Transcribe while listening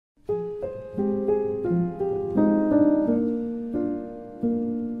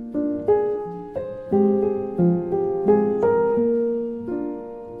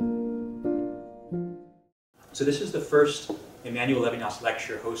is the first Emmanuel Levinas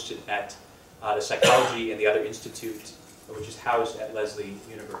lecture hosted at the Psychology and the Other Institute, which is housed at Lesley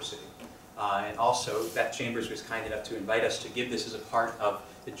University. And also, Beth Chambers was kind enough to invite us to give this as a part of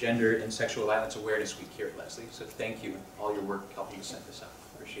the Gender and Sexual Violence Awareness Week here at Lesley. So thank you and all your work helping to set this up.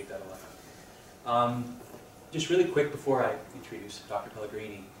 Appreciate that a lot. Just really quick before I introduce Dr.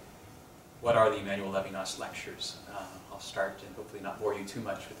 Pellegrini, what are the Emmanuel Levinas lectures? I'll start and hopefully not bore you too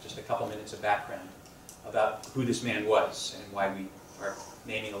much with just a couple minutes of background about who this man was and why we are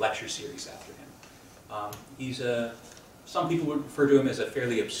naming a lecture series after him. He's some people would refer to him as a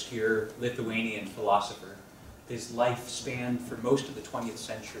fairly obscure Lithuanian philosopher. His life spanned for most of the 20th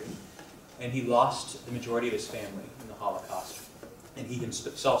century, and he lost the majority of his family in the Holocaust. And he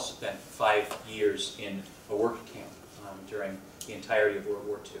himself spent 5 years in a work camp during the entirety of World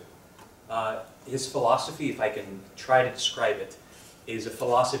War II. His philosophy, if I can try to describe it, is a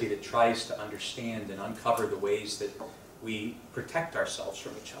philosophy that tries to understand and uncover the ways that we protect ourselves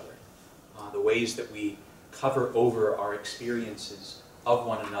from each other, the ways that we cover over our experiences of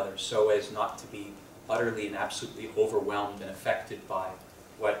one another so as not to be utterly and absolutely overwhelmed and affected by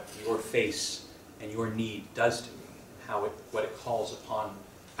what your face and your need does to me, and what it calls upon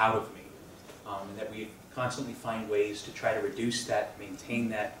out of me, and that we constantly find ways to try to reduce that, maintain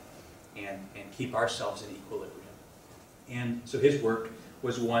that, and keep ourselves in equilibrium. And so his work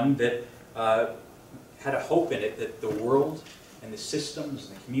was one that had a hope in it that the world and the systems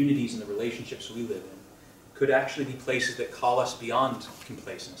and the communities and the relationships we live in could actually be places that call us beyond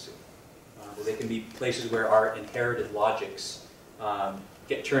complacency. That they can be places where our inherited logics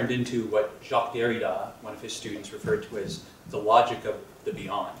get turned into what Jacques Derrida, one of his students, referred to as the logic of the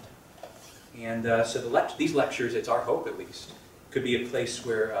beyond. And so these lectures, it's our hope at least, could be a place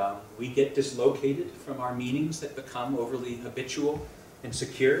where we get dislocated from our meanings that become overly habitual and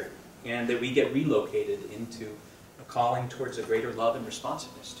secure, and that we get relocated into a calling towards a greater love and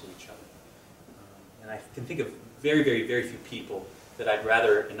responsiveness to each other. And I can think of very, very, very few people that I'd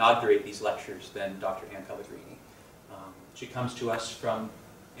rather inaugurate these lectures than Dr. Ann Pellegrini. She comes to us from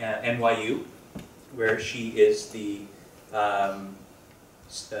NYU, where she is the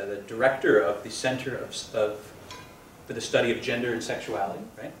director of the Center for the Study of Gender and Sexuality,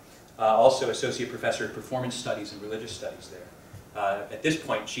 right? Also associate professor of performance studies and religious studies there. At this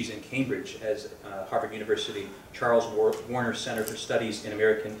point, she's in Cambridge as Harvard University Charles Warner Center for Studies in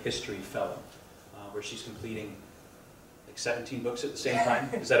American History Fellow, where she's completing like 17 books at the same time.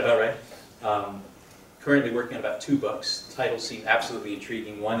 Is that about right? Currently working on about 2 books. Titles seem absolutely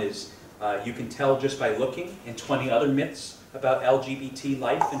intriguing. One is You Can Tell Just by Looking, and 20 Other Myths About LGBT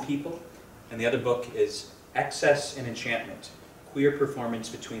Life and People. And the other book is Excess and Enchantment, Queer Performance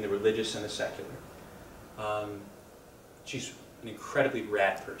Between the Religious and the Secular. She's an incredibly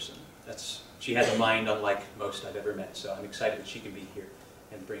rad person. She has a mind unlike most I've ever met, so I'm excited that she can be here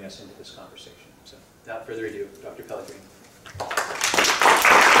and bring us into this conversation. So without further ado, Dr. Pellegrini.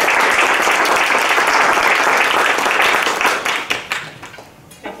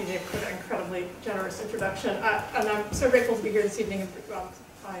 Thank you, Dave, for that incredibly generous introduction. And I'm so grateful to be here this evening.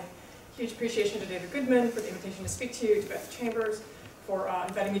 My huge appreciation to David Goodman for the invitation to speak to you, to Beth Chambers for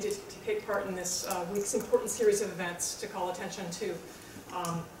inviting me to take part in this week's important series of events to call attention to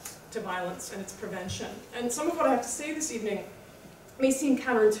violence and its prevention. And some of what I have to say this evening may seem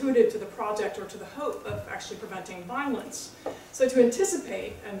counterintuitive to the project or to the hope of actually preventing violence. So to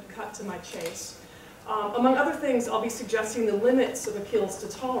anticipate and cut to my chase, among other things, I'll be suggesting the limits of appeals to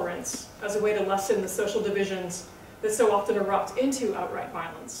tolerance as a way to lessen the social divisions that so often erupt into outright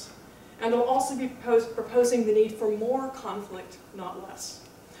violence. And I'll also be proposing the need for more conflict, not less.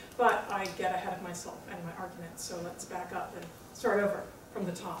 But I get ahead of myself and my argument, so let's back up and start over from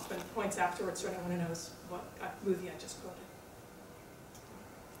the top, and points afterwards for anyone who knows what movie I just quoted.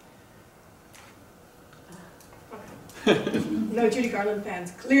 Okay. No Judy Garland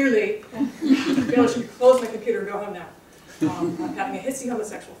fans, clearly. Maybe I should close my computer and go home now. I'm having a hissy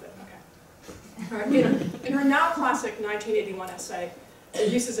homosexual fit. Okay. All right. In her now classic 1981 essay, The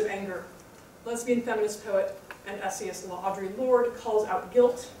Uses of Anger, lesbian feminist poet and essayist Audre Lorde calls out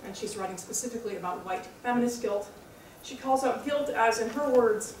guilt, and she's writing specifically about white feminist guilt. She calls out guilt as, in her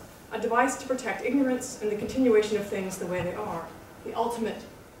words, a device to protect ignorance and the continuation of things the way they are, the ultimate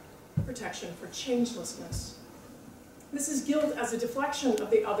protection for changelessness. This is guilt as a deflection of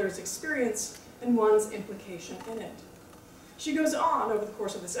the other's experience and one's implication in it. She goes on, over the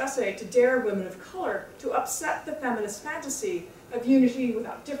course of this essay, to dare women of color to upset the feminist fantasy of unity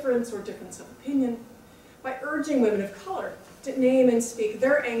without difference or difference of opinion by urging women of color to name and speak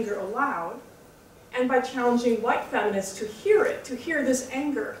their anger aloud, and by challenging white feminists to hear it, to hear this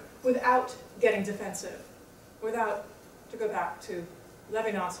anger without getting defensive. without, to go back to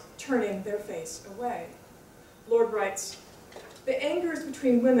Levinas, turning their face away. Lord writes, "The angers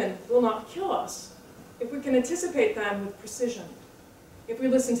between women will not kill us if we can anticipate them with precision, if we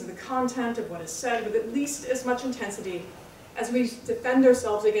listen to the content of what is said with at least as much intensity as we defend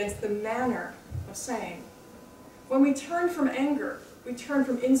ourselves against the manner of saying. When we turn from anger, we turn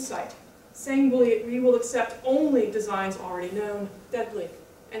from insight, saying we will accept only designs already known, deadly,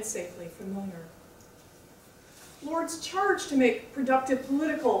 and safely familiar." Lord's charge to make productive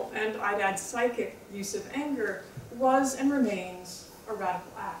political, and I'd add psychic, use of anger was and remains a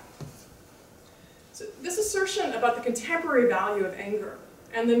radical act. So this assertion about the contemporary value of anger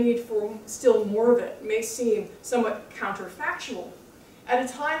and the need for still more of it may seem somewhat counterfactual at a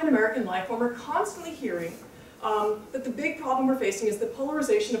time in American life when we're constantly hearing that the big problem we're facing is the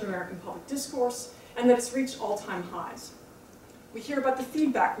polarization of American public discourse and that it's reached all-time highs. We hear about the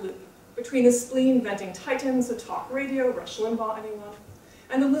feedback loop between the spleen-venting titans of talk radio, Rush Limbaugh, anyone,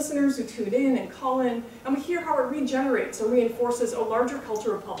 and the listeners who tune in and call in, and we hear how it regenerates and reinforces a larger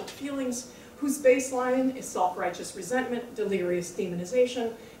culture of public feelings whose baseline is self-righteous resentment, delirious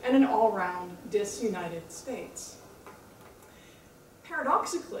demonization, and an all-round disunited states.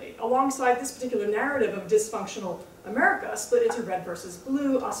 Paradoxically, alongside this particular narrative of dysfunctional America, split into red versus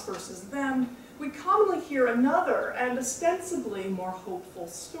blue, us versus them, we commonly hear another and ostensibly more hopeful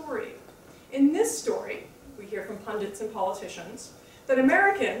story. In this story, we hear from pundits and politicians that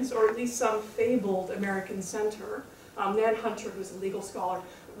Americans, or at least some fabled American center, Nan Hunter, who's a legal scholar,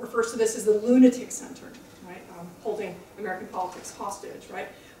 refers to this as the lunatic center, right? Holding American politics hostage, right?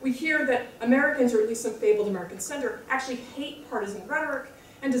 We hear that Americans, or at least some fabled American center, actually hate partisan rhetoric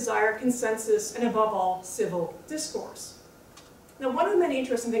and desire consensus and, above all, civil discourse. Now, one of the many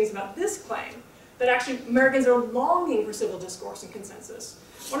interesting things about this claim, that actually Americans are longing for civil discourse and consensus,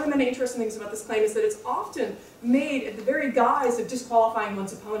 one of the many interesting things about this claim is that it's often made at the very guise of disqualifying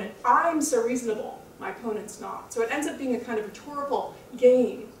one's opponent. I'm so reasonable, my opponent's not. So it ends up being a kind of rhetorical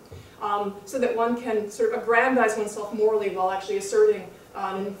game, so that one can sort of aggrandize oneself morally while actually asserting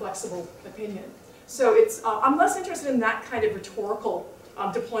an inflexible opinion. So it's, I'm less interested in that kind of rhetorical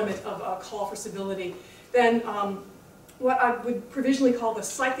deployment of a call for civility than what I would provisionally call the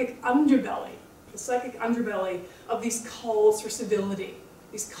psychic underbelly of these calls for civility,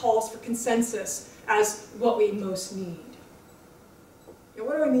 these calls for consensus as what we most need. Now,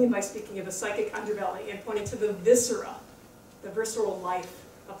 what do I mean by speaking of the psychic underbelly and pointing to the viscera, the visceral life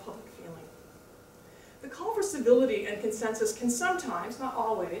of public feeling? The call for civility and consensus can sometimes, not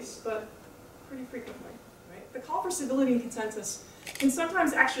always, but pretty frequently, right? The call for civility and consensus can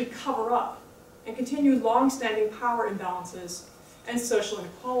sometimes actually cover up and continue long-standing power imbalances and social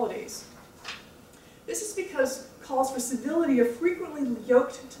inequalities. This is because calls for civility are frequently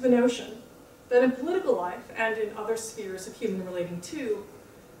yoked to the notion that in political life and in other spheres of human relating to,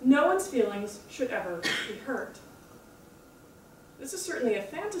 no one's feelings should ever be hurt. This is certainly a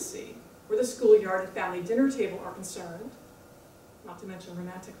fantasy where the schoolyard and family dinner table are concerned, not to mention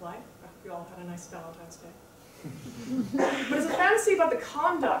romantic life. We all had a nice Valentine's Day. But it's a fantasy about the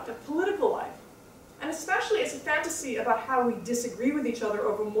conduct of political life, and especially it's a fantasy about how we disagree with each other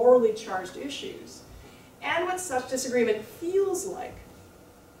over morally charged issues, and what such disagreement feels like.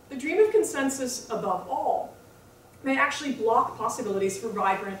 The dream of consensus, above all, may actually block possibilities for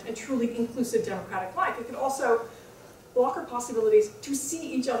vibrant and truly inclusive democratic life. It could also block our possibilities to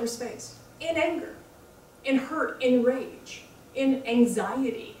see each other's face in anger, in hurt, in rage, in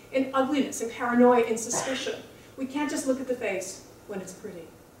anxiety, in ugliness, in paranoia, in suspicion. We can't just look at the face when it's pretty.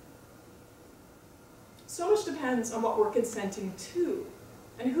 So much depends on what we're consenting to,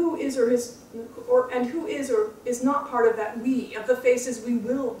 and who is or is not part of that we, of the faces we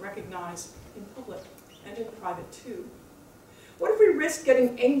will recognize in public and in private too. What if we risk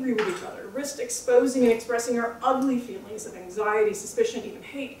getting angry with each other, risk exposing and expressing our ugly feelings of anxiety, suspicion, even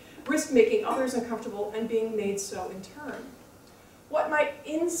hate, risk making others uncomfortable and being made so in turn? What might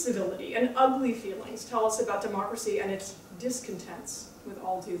incivility and ugly feelings tell us about democracy and its discontents, with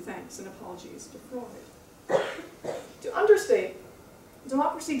all due thanks and apologies to Freud? To understate,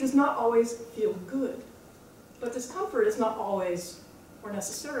 democracy does not always feel good, but discomfort is not always or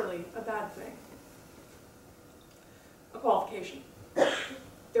necessarily a bad thing. A qualification.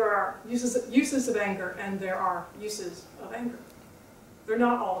 There are uses of anger and there are uses of anger. They're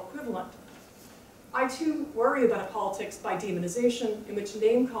not all equivalent. I too worry about a politics by demonization in which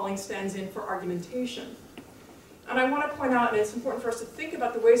name-calling stands in for argumentation. And I want to point out, and it's important for us to think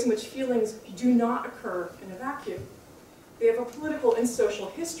about the ways in which feelings do not occur in a vacuum. They have a political and social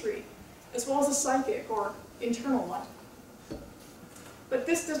history, as well as a psychic or internal life. But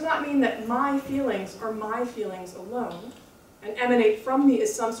this does not mean that my feelings are my feelings alone and emanate from me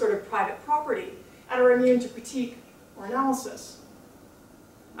as some sort of private property and are immune to critique or analysis.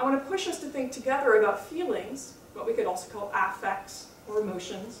 I want to push us to think together about feelings, what we could also call affects or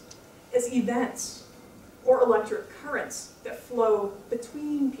emotions, as events or electric currents that flow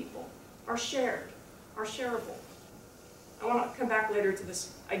between people, are shared, are shareable. I want to come back later to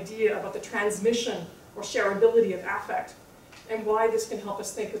this idea about the transmission or shareability of affect and why this can help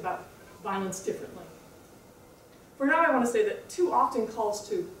us think about violence differently. For now, I want to say that too often calls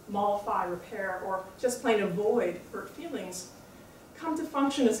to mollify, repair, or just plain avoid hurt feelings come to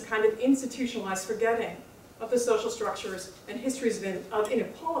function as a kind of institutionalized forgetting of the social structures and histories of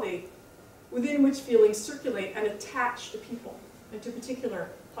inequality within which feelings circulate and attach to people and to particular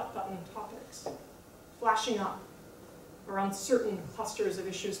hot-button topics, flashing up around certain clusters of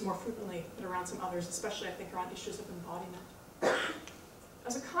issues more frequently than around some others, especially I think around issues of embodiment.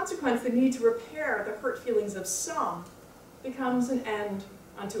 As a consequence, the need to repair the hurt feelings of some becomes an end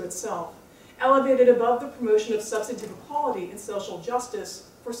unto itself, elevated above the promotion of substantive equality and social justice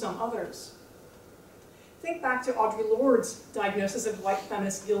for some others. Think back to Audre Lorde's diagnosis of white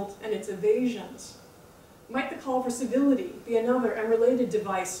feminist guilt and its evasions. Might the call for civility be another and related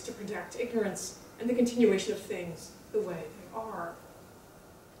device to protect ignorance and the continuation of things the way they are?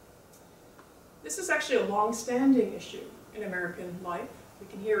 This is actually a long-standing issue in American life. We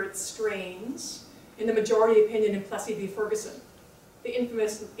can hear its strains in the majority opinion in Plessy v. Ferguson, the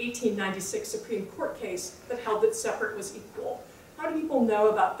infamous 1896 Supreme Court case that held that separate was equal. How do people know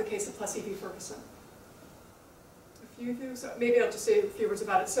about the case of Plessy v. Ferguson? A few of you, so maybe I'll just say a few words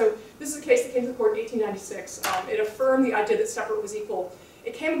about it. So this is a case that came to the court in 1896. It affirmed the idea that separate was equal.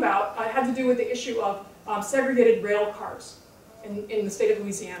 It came about, it had to do with the issue of segregated rail cars in the state of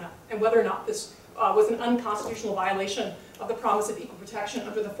Louisiana, and whether or not this was an unconstitutional violation of the promise of equal protection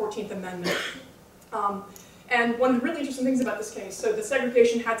under the 14th Amendment. And one of the really interesting things about this case, so the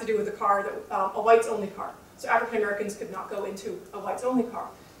segregation had to do with a car, that, a whites-only car. So African Americans could not go into a whites-only car.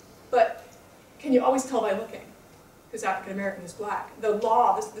 But can you always tell by looking? Because African American is black. The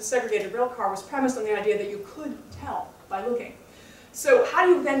law, the segregated rail car, was premised on the idea that you could tell by looking. So how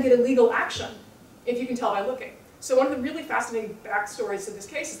do you then get a legal action if you can tell by looking? So one of the really fascinating backstories of this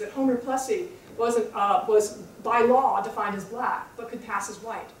case is that Homer Plessy was by law defined as black, but could pass as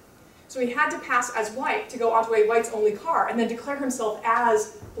white. So he had to pass as white to go onto a whites-only car and then declare himself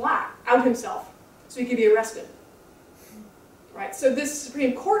as black, out himself, so he could be arrested. Right? So this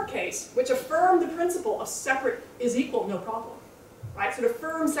Supreme Court case, which affirmed the principle of separate is equal, no problem. Right? So it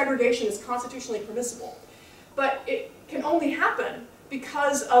affirmed segregation is constitutionally permissible. But it can only happen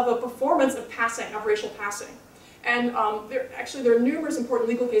because of a performance of passing, of racial passing. And there are numerous important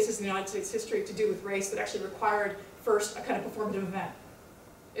legal cases in the United States history to do with race that actually required first a kind of performative event.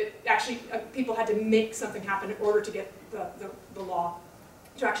 It actually, people had to make something happen in order to get the law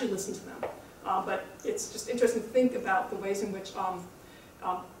to actually listen to them. But it's just interesting to think about the ways in which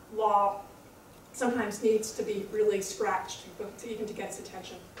law sometimes needs to be really scratched to even to get its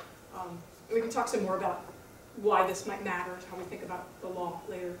attention. We can talk some more about why this might matter, how we think about the law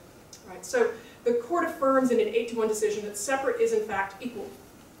later. Right? So the court affirms in an 8-1 decision that separate is in fact equal.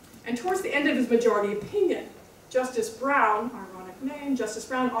 And towards the end of his majority opinion, Justice Brown, ironic name, Justice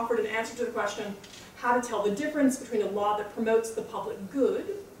Brown offered an answer to the question how to tell the difference between a law that promotes the public good,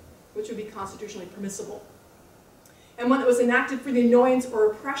 which would be constitutionally permissible, and one that was enacted for the annoyance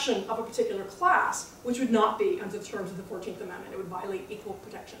or oppression of a particular class, which would not be under the terms of the 14th Amendment. It would violate equal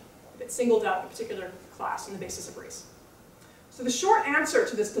protection if it singled out a particular class on the basis of race. So the short answer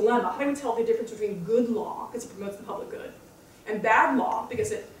to this dilemma, how do we tell the difference between good law, because it promotes the public good, and bad law,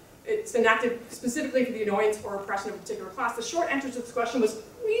 because it's enacted specifically for the annoyance or oppression of a particular class, the short answer to this question was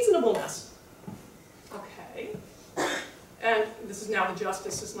reasonableness. Okay. And this is now the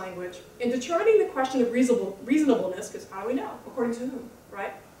justice's language. In determining the question of reasonableness, because how do we know? According to whom,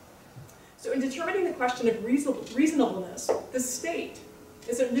 right? So in determining the question of reasonableness, the state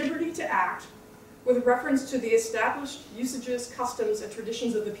is at liberty to act with reference to the established usages, customs, and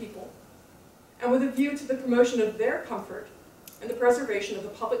traditions of the people, and with a view to the promotion of their comfort and the preservation of the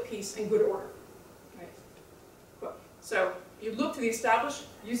public peace and good order. Right? Well, so you look to the established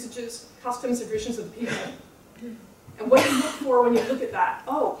usages, customs, and traditions of the people, and what do you look for when you look at that?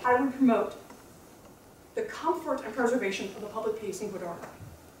 Oh, how do we promote the comfort and preservation of the public peace and good order?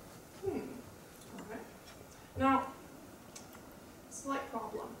 All right. Now, slight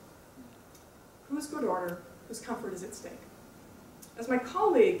problem. Whose good order, whose comfort is at stake? As my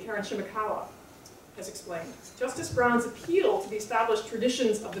colleague, Karen Shimakawa, has explained, Justice Brown's appeal to the established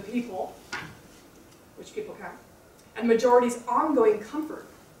traditions of the people, which people count, and the majority's ongoing comfort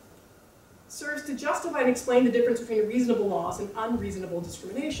serves to justify and explain the difference between reasonable laws and unreasonable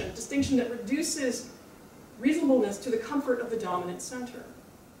discrimination, a distinction that reduces reasonableness to the comfort of the dominant center.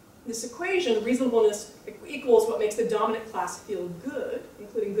 This equation, reasonableness equals what makes the dominant class feel good,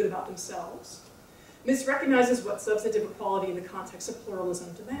 including good about themselves, misrecognizes what substantive equality in the context of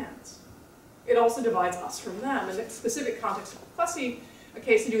pluralism demands. It also divides us from them. In the specific context of Plessy, a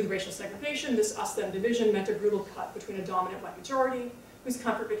case to do with racial segregation, this us-them division meant a brutal cut between a dominant white majority, whose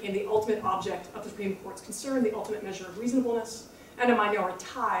comfort became the ultimate object of the Supreme Court's concern, the ultimate measure of reasonableness, and a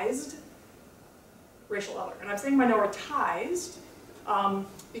minoritized racial other. And I'm saying minoritized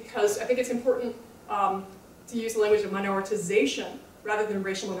because I think it's important to use the language of minoritization rather than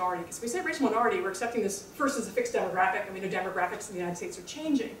racial minority. Because if we say racial minority, we're accepting this first as a fixed demographic, and we know demographics in the United States are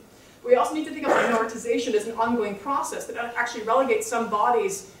changing. We also need to think of minoritization as an ongoing process that actually relegates some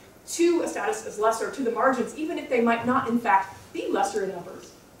bodies to a status as lesser, to the margins, even if they might not, in fact, be lesser in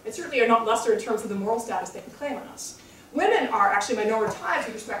numbers. And certainly are not lesser in terms of the moral status they can claim on us. Women are actually minoritized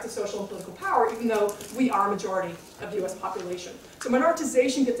with respect to social and political power, even though we are a majority of the US population. So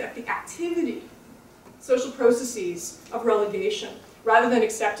minoritization gets at the activity, social processes of relegation, rather than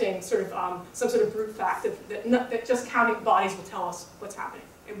accepting sort of some sort of brute fact that just counting bodies will tell us what's happening.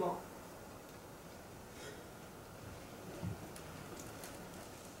 It won't.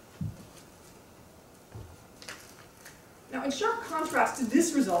 Now, in sharp contrast to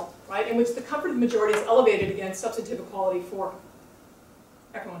this result, right, in which the comfort of the majority is elevated against substantive equality for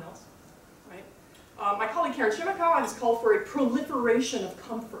everyone else, right? My colleague Karen Shimakawa has called for a proliferation of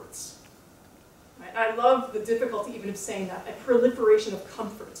comforts. Right? I love the difficulty even of saying that, a proliferation of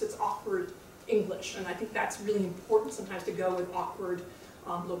comforts. It's awkward English, and I think that's really important sometimes to go with awkward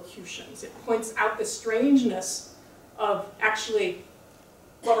locutions. It points out the strangeness of actually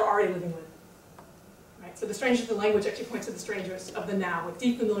what we're already living with. Right? So the strangeness of the language actually points to the strangeness of the now. It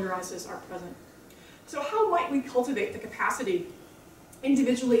defamiliarizes our present. So how might we cultivate the capacity,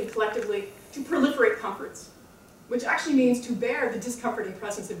 individually and collectively, to proliferate comforts, which actually means to bear the discomforting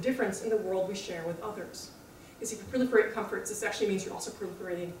presence of difference in the world we share with others? Because if you proliferate comforts, this actually means you're also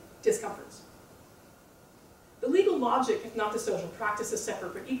proliferating discomforts. The legal logic, if not the social practice, is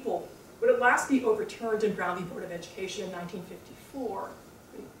separate but equal, would at last be overturned in Brown v. Board of Education in 1954.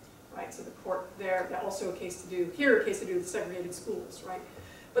 Right, so the court there, that also a case to do, here a case to do with segregated schools, right?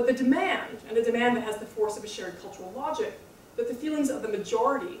 But the demand, and a demand that has the force of a shared cultural logic, that the feelings of the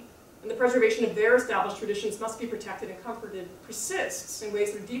majority and the preservation of their established traditions must be protected and comforted, persists in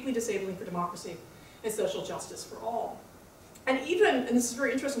ways that are deeply disabling for democracy and social justice for all. And even, and this is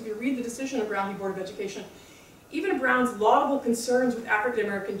very interesting, if you read the decision of Brown v. Board of Education, even Brown's laudable concerns with African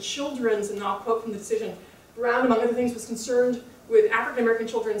American children's, and I'll quote from the decision, Brown, among other things, was concerned with African American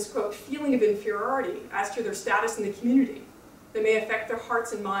children's, quote, feeling of inferiority as to their status in the community that may affect their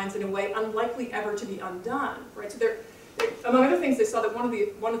hearts and minds in a way unlikely ever to be undone, right? So among other things, they saw that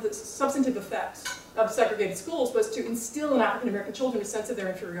one of the substantive effects of segregated schools was to instill in African American children a sense of their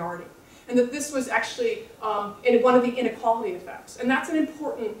inferiority, and that this was actually one of the inequality effects. And that's an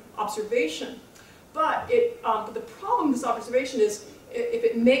important observation. But the problem with this observation is if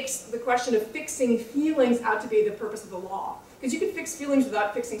it makes the question of fixing feelings out to be the purpose of the law. Because you can fix feelings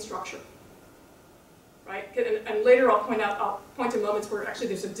without fixing structure, right? And later I'll point to moments where actually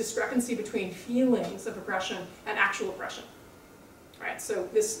there's a discrepancy between feelings of oppression and actual oppression, right? So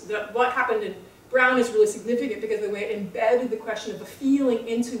what happened in Brown is really significant because of the way it embedded the question of a feeling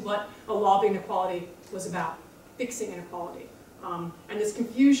into what a law of inequality was about, fixing inequality. And this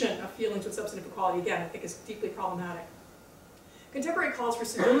confusion of feelings with substantive equality, again, I think is deeply problematic. Contemporary calls for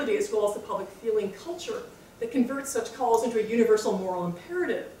civility, as well as the public feeling culture that converts such calls into a universal moral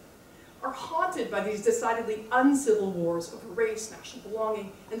imperative, are haunted by these decidedly uncivil wars over race, national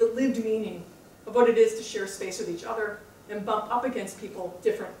belonging, and the lived meaning of what it is to share space with each other and bump up against people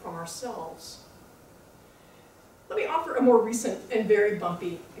different from ourselves. Let me offer a more recent and very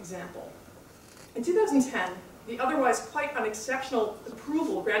bumpy example. In 2010, the otherwise quite unexceptional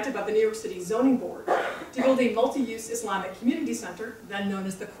approval granted by the New York City Zoning Board to build a multi-use Islamic community center, then known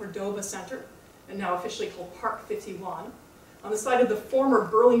as the Cordova Center, and now officially called Park 51, on the site of the former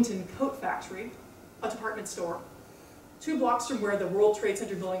Burlington Coat Factory, a department store, 2 blocks from where the World Trade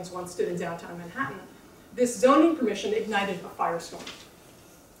Center buildings once stood in downtown Manhattan. This zoning permission ignited a firestorm.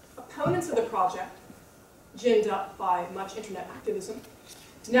 Opponents of the project, ginned up by much internet activism,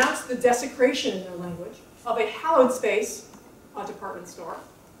 denounced the desecration, in their language, of a hallowed space, a department store,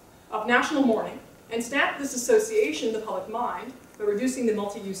 of national mourning, and stamped this association in the public mind by reducing the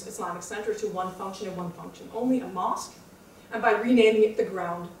multi-use Islamic center to one function and one function only, a mosque, and by renaming it the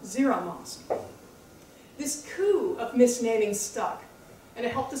Ground Zero Mosque. This coup of misnaming stuck, and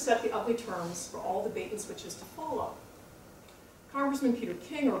it helped to set the ugly terms for all the bait and switches to follow. Congressman Peter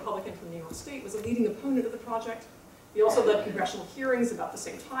King, a Republican from New York State, was a leading opponent of the project. He also led congressional hearings about the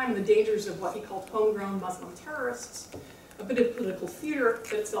same time on the dangers of what he called homegrown Muslim terrorists, a bit of political theater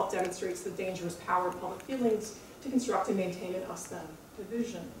that itself demonstrates the dangerous power of public feelings to construct and maintain an us-them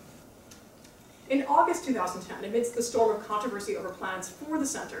division. In August 2010, amidst the storm of controversy over plans for the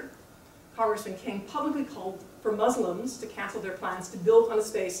center, Congressman King publicly called for Muslims to cancel their plans to build on a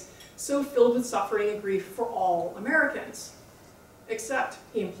space so filled with suffering and grief for all Americans. Except,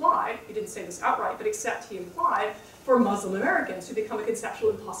 he implied, he didn't say this outright, but except he implied, for Muslim Americans who become a conceptual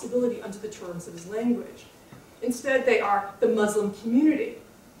impossibility under the terms of his language. Instead, they are the Muslim community.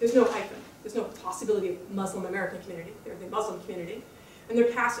 There's no hyphen. There's no possibility of Muslim American community. They're the Muslim community. And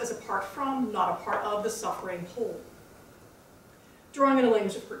they're cast as apart from, not a part of, the suffering whole. Drawing on a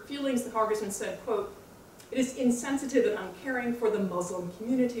language of hurt feelings, the congressman said, quote, "It is insensitive and uncaring for the Muslim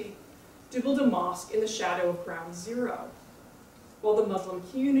community to build a mosque in the shadow of ground zero. While the Muslim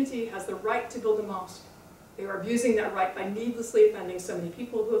community has the right to build a mosque, they are abusing that right by needlessly offending so many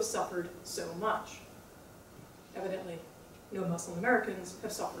people who have suffered so much." Evidently, no Muslim Americans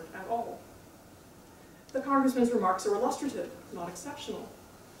have suffered at all. The congressman's remarks are illustrative, not exceptional.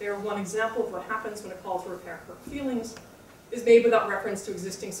 They are one example of what happens when a call to repair hurt feelings is made without reference to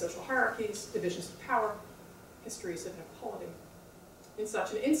existing social hierarchies, divisions of power, histories of inequality. In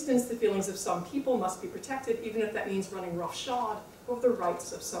such an instance, the feelings of some people must be protected, even if that means running roughshod over the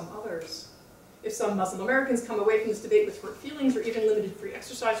rights of some others. If some Muslim Americans come away from this debate with hurt feelings or even limited free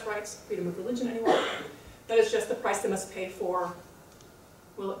exercise rights, freedom of religion anyway, that is just the price they must pay for,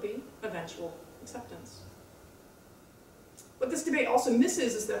 will it be, eventual acceptance. What this debate also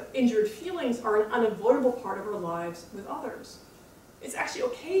misses is that injured feelings are an unavoidable part of our lives with others. It's actually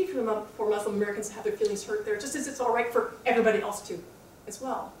okay for Muslim Americans to have their feelings hurt there, just as it's all right for everybody else to as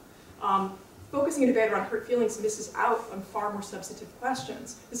well. Focusing a debate around hurt feelings misses out on far more substantive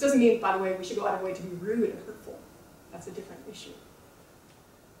questions. This doesn't mean, by the way, we should go out of our way to be rude and hurtful. That's a different issue.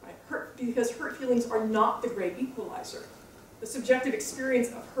 Right? Because hurt feelings are not the great equalizer. The subjective experience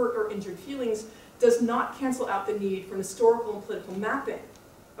of hurt or injured feelings does not cancel out the need for an historical and political mapping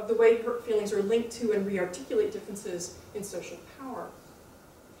of the way hurt feelings are linked to and re-articulate differences in social power.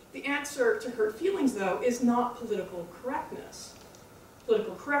 The answer to hurt feelings, though, is not political correctness.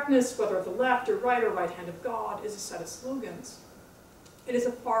 Political correctness, whether of the left or right hand of God, is a set of slogans. It is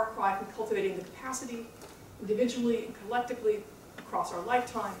a far cry from cultivating the capacity, individually and collectively, across our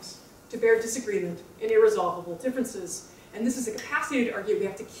lifetimes, to bear disagreement and irresolvable differences. And this is a capacity to argue we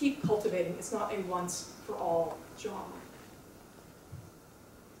have to keep cultivating. It's not a once-for-all job.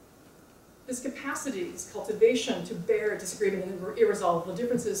 This capacity, this cultivation to bear disagreement and irresolvable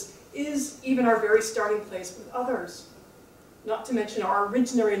differences is even our very starting place with others, not to mention our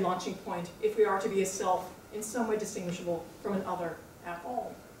originary launching point if we are to be a self in some way distinguishable from an other at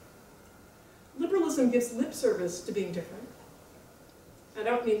all. Liberalism gives lip service to being different. I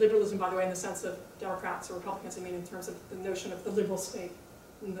don't mean liberalism, by the way, in the sense of Democrats or Republicans. I mean in terms of the notion of the liberal state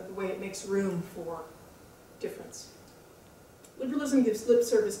and the way it makes room for difference. Liberalism gives lip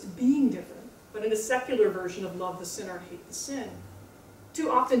service to being different, but in a secular version of love the sinner, hate the sin.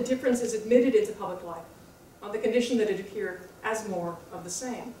 Too often difference is admitted into public life on the condition that it appear as more of the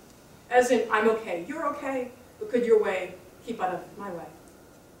same. As in, I'm okay, you're okay, but could your way keep out of my way?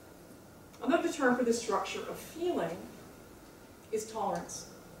 Another term for this structure of feeling is tolerance.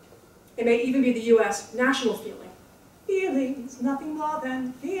 It may even be the US national feeling. Feelings, nothing more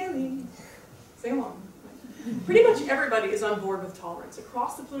than feelings. Sing along. Pretty much everybody is on board with tolerance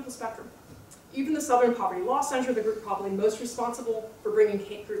across the political spectrum. Even the Southern Poverty Law Center, the group probably most responsible for bringing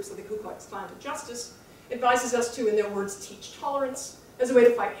hate groups like the Ku Klux Klan to justice, advises us to, in their words, teach tolerance as a way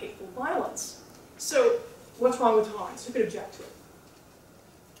to fight hateful violence. So, what's wrong with tolerance? Who could object to it?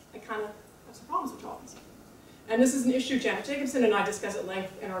 I kind of have some problems with tolerance. And this is an issue Janet Jacobson and I discuss at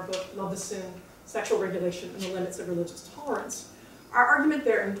length in our book, Love the Sin, Sexual Regulation and the Limits of Religious Tolerance. Our argument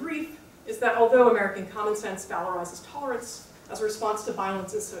there in brief is that although American common sense valorizes tolerance as a response to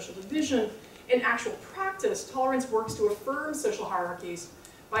violence and social division, in actual practice, tolerance works to affirm social hierarchies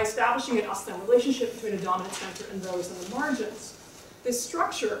by establishing an us-them relationship between a dominant center and those on the margins. This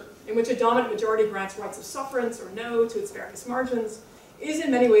structure, in which a dominant majority grants rights of sufferance or no to its various margins, is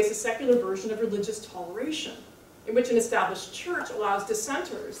in many ways a secular version of religious toleration, in which an established church allows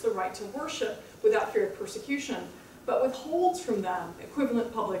dissenters the right to worship without fear of persecution, but withholds from them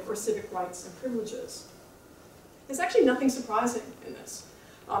equivalent public or civic rights and privileges. There's actually nothing surprising in this.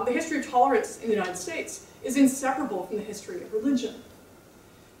 The history of tolerance in the United States is inseparable from the history of religion.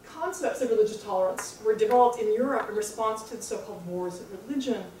 concepts of religious tolerance were developed in Europe in response to the so-called wars of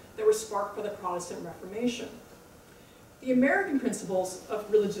religion that were sparked by the Protestant Reformation. The American principles of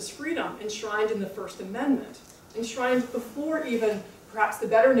religious freedom enshrined in the First Amendment, enshrined before even perhaps the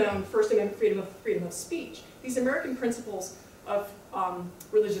better-known First Amendment freedom of speech. These American principles of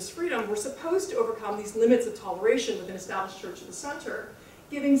religious freedom were supposed to overcome these limits of toleration with an established church at the center,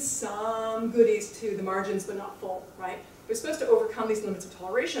 giving some goodies to the margins but not full, right? They're supposed to overcome these limits of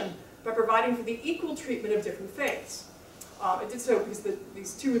toleration by providing for the equal treatment of different faiths. It did so because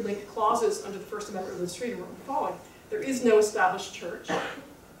these two linked clauses under the First Amendment religious freedom were following. There is no established church,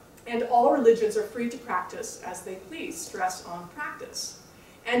 and all religions are free to practice as they please, stress on practice.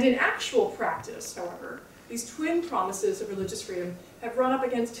 And in actual practice, however, these twin promises of religious freedom have run up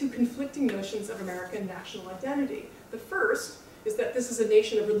against two conflicting notions of American national identity. The first is that this is a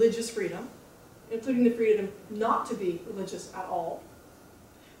nation of religious freedom, including the freedom not to be religious at all.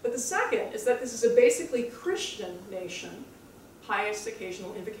 But the second is that this is a basically Christian nation, highest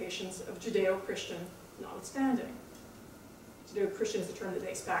occasional invocations of Judeo-Christian notwithstanding. Judeo-Christian is a term that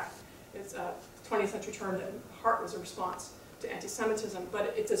dates back. It's a 20th century term that in part was a response to anti-Semitism,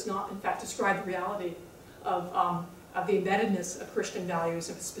 but it does not, in fact, describe the reality of the embeddedness of Christian values,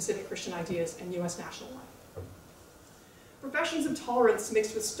 of specific Christian ideas in U.S. national life. Professions of tolerance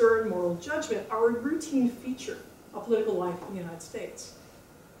mixed with stern moral judgment are a routine feature of political life in the United States.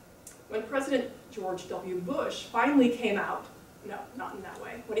 When President George W. Bush finally came out, no, not in that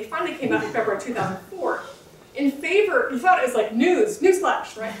way, when he finally came out in February 2004, in favor, he thought it was like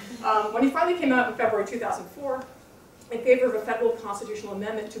newsflash, right? When he finally came out in February 2004, in favor of a federal constitutional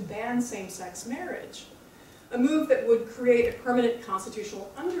amendment to ban same-sex marriage, a move that would create a permanent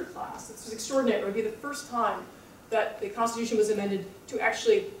constitutional underclass. This was extraordinary. It would be the first time that the Constitution was amended to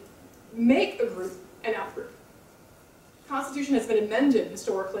actually make a group an outgroup. The Constitution has been amended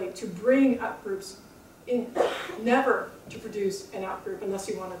historically to bring outgroups in, never to produce an outgroup, unless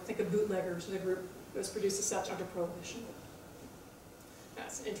you want to think of bootleggers, the group that was produced as such under Prohibition.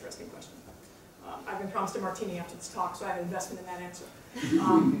 That's an interesting question. I've been promised a martini after this talk, so I have an investment in that answer.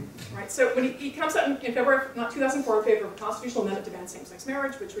 Right, so when he comes out in February, not 2004, in favor of a constitutional amendment to ban same-sex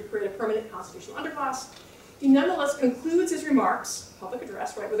marriage, which would create a permanent constitutional underclass, he nonetheless concludes his remarks, public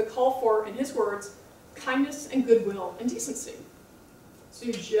address, right, with a call for, in his words, kindness and goodwill and decency. So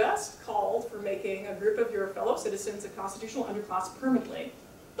you just called for making a group of your fellow citizens a constitutional underclass permanently,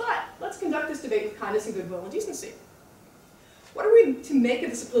 but let's conduct this debate with kindness and goodwill and decency. What are we to make of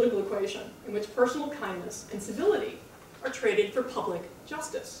this political equation in which personal kindness and civility are traded for public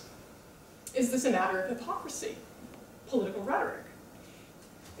justice? Is this a matter of hypocrisy, political rhetoric?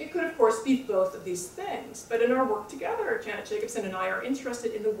 It could, of course, be both of these things, but in our work together, Janet Jacobson and I are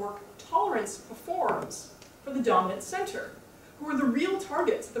interested in the work tolerance performs for the dominant center, who are the real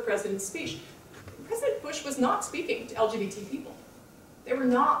targets of the president's speech. President Bush was not speaking to LGBT people. They were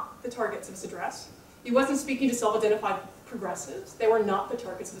not the targets of his address. He wasn't speaking to self-identified progressives. They were not the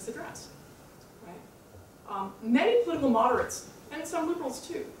targets of his address. Right? Many political moderates, and some liberals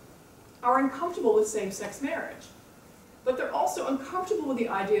too, are uncomfortable with same-sex marriage. But they're also uncomfortable with the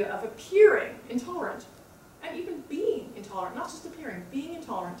idea of appearing intolerant, and even being intolerant, not just appearing, being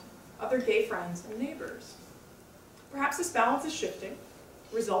intolerant of their gay friends and neighbors. Perhaps this balance is shifting,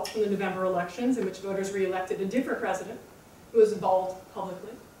 results from the November elections in which voters re-elected a different president who was involved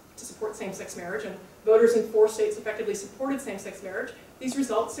publicly to support same-sex marriage, and voters in 4 states effectively supported same-sex marriage. These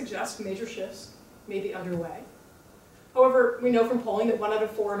results suggest major shifts may be underway. However, we know from polling that 1 out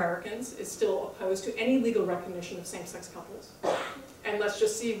of 4 Americans is still opposed to any legal recognition of same-sex couples. And let's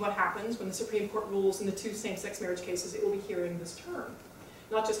just see what happens when the Supreme Court rules in the 2 same-sex marriage cases it will be hearing this term.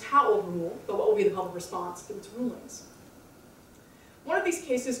 Not just how it will rule, but what will be the public response to its rulings. One of these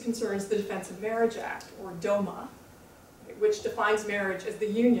cases concerns the Defense of Marriage Act, or DOMA, which defines marriage as the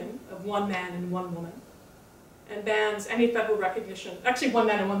union of 1 man and 1 woman, and bans any federal recognition, actually 1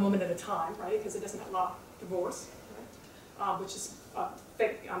 man and 1 woman at a time, right, because it doesn't allow divorce, right? Which is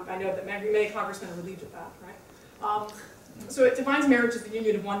fake. I know that many congressmen are relieved of that, right? So it defines marriage as the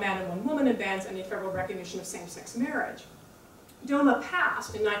union of 1 man and 1 woman and bans any federal recognition of same-sex marriage. DOMA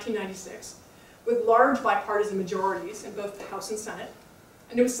passed in 1996 with large bipartisan majorities in both the House and Senate,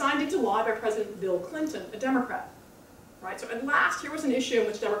 and it was signed into law by President Bill Clinton, a Democrat. Right? So at last, here was an issue in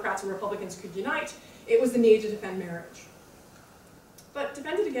which Democrats and Republicans could unite. It was the need to defend marriage. But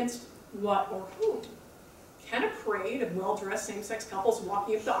defended against what or whom? Can a parade of well-dressed same-sex couples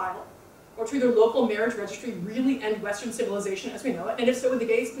walking up the aisle, or through their local marriage registry, really end Western civilization as we know it? And if so, would the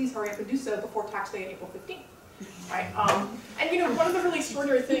gays please hurry up and do so before tax day on April 15th? Right? And you know, one of the really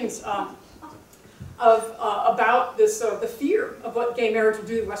extraordinary things about this, the fear of what gay marriage will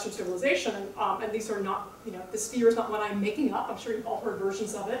do to Western civilization. And these are not, this fear is not one I'm making up. I'm sure you've all heard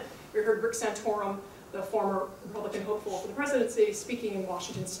versions of it. You heard Rick Santorum, the former Republican hopeful for the presidency, speaking in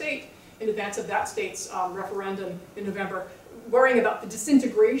Washington State in advance of that state's referendum in November, worrying about the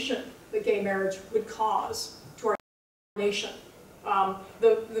disintegration that gay marriage would cause to our nation.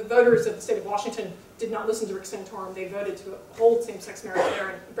 The voters of the state of Washington did not listen to Rick Santorum. They voted to hold same-sex marriage there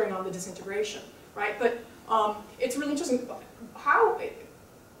and bring on the disintegration, right? But it's really interesting. How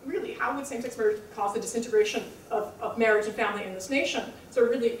would same-sex marriage cause the disintegration of marriage and family in this nation? So a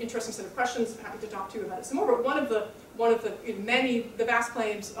really interesting set of questions. I'm happy to talk to you about it some more. But one of the vast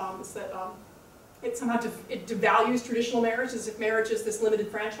claims is that it somehow it devalues traditional marriage as if marriage is this limited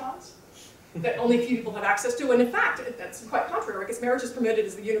franchise that only a few people have access to. And in fact, that's quite contrary, because marriage is permitted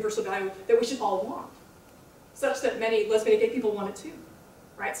as the universal value that we should all want, such that many lesbian and gay people want it too,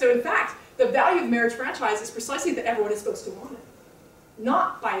 right? So in fact, the value of marriage franchise is precisely that everyone is supposed to want it,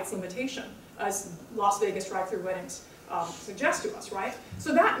 not by its limitation, as Las Vegas drive-through weddings suggest to us, right?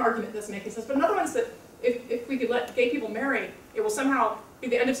 So that argument doesn't make any sense. But another one is that if we could let gay people marry, it will somehow be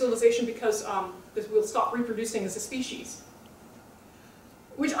the end of civilization because we'll stop reproducing as a species.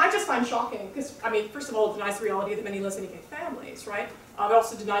 Which I just find shocking, because, I mean, first of all, it denies the reality that many lesbian and gay families, right? It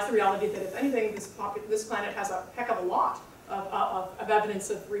also denies the reality that, if anything, this planet has a heck of a lot of evidence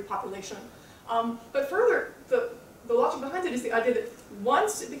of repopulation. But further, the logic behind it is the idea that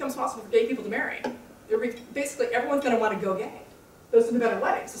once it becomes possible for gay people to marry, basically everyone's going to want to go gay. Those are the better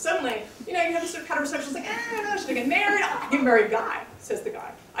weddings. So suddenly, you have this sort of heterosexual, like, should I get married? Oh, I can marry a guy, says the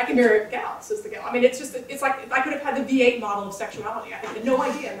guy. I can marry a gal, says the gal. I mean, it's like if I could have had the V8 model of sexuality. I had no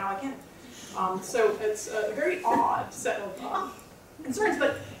idea, now I can. So it's a very odd set of concerns.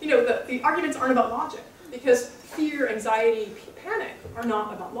 But, the arguments aren't about logic, because fear, anxiety, panic are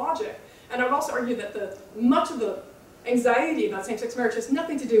not about logic. And I would also argue that much of the anxiety about same-sex marriage has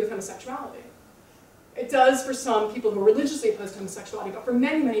nothing to do with homosexuality. It does for some people who are religiously opposed to homosexuality, but for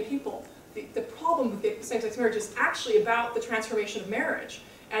many, many people, the problem with same-sex marriage is actually about the transformation of marriage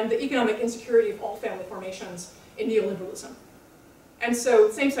and the economic insecurity of all family formations in neoliberalism. And so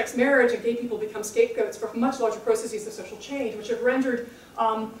same-sex marriage and gay people become scapegoats for much larger processes of social change, which have rendered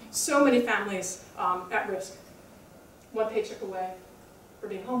so many families at risk. One paycheck away for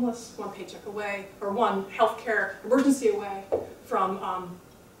being homeless, one paycheck away, or one healthcare emergency away from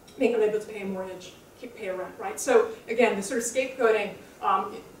being unable to pay a mortgage, pay a rent, right? So again, this sort of scapegoating,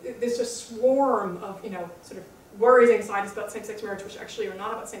 there's a swarm of, sort of worries, anxieties about same-sex marriage, which actually are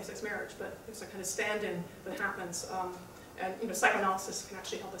not about same-sex marriage, but there's a kind of stand-in that happens. And psychoanalysis can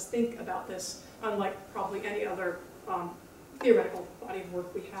actually help us think about this, unlike probably any other theoretical body of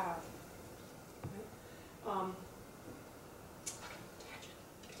work we have. Right?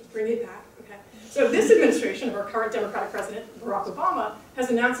 Bring it back, okay? So this administration of our current Democratic President, Barack Obama, has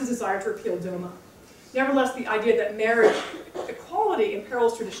announced his desire to repeal DOMA. Nevertheless, the idea that marriage equality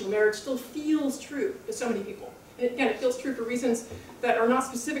imperils traditional marriage still feels true to so many people. And again, it feels true for reasons that are not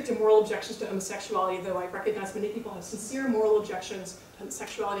specific to moral objections to homosexuality, though I recognize many people have sincere moral objections to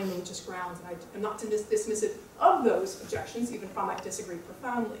homosexuality on religious grounds, and I am not dismissive of those objections, even if I might disagree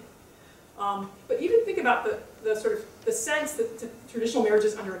profoundly. But even think about the sense that traditional marriage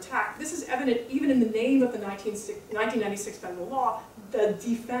is under attack. This is evident even in the name of the 1996 federal law, the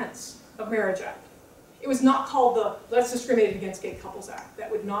Defense of Marriage Act. It was not called the Let's Discriminate Against Gay Couples Act. That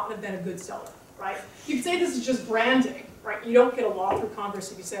would not have been a good seller, right? You could say this is just branding, right? You don't get a law through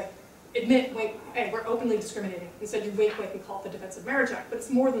Congress if you say, admit, wink, hey, we're openly discriminating. Instead you wink, wink, and call it the Defense of Marriage Act. But it's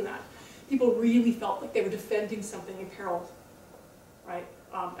more than that. People really felt like they were defending something imperiled, right?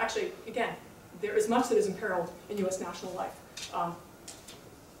 Actually, again, there is much that is imperiled in U.S. national life,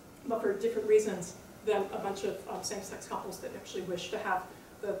 but for different reasons than a bunch of same-sex couples that actually wish to have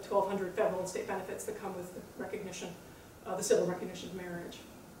the 1,200 federal and state benefits that come with the recognition, the civil recognition of marriage.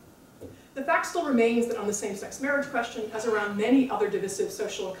 The fact still remains that on the same-sex marriage question, as around many other divisive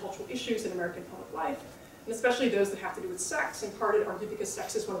social and cultural issues in American public life, and especially those that have to do with sex, in part I'd argue because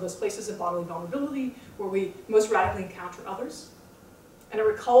sex is one of those places of bodily vulnerability where we most radically encounter others. And it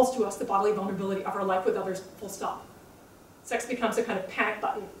recalls to us the bodily vulnerability of our life with others, full stop. Sex becomes a kind of panic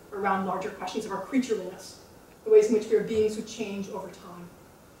button around larger questions of our creatureliness, the ways in which we are beings who change over time.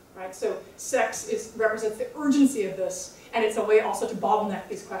 Right? So sex represents the urgency of this, and it's a way also to bottleneck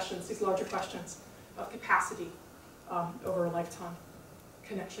these questions, these larger questions of capacity over a lifetime,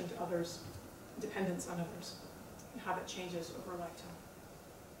 connection to others, dependence on others, and how that changes over a lifetime.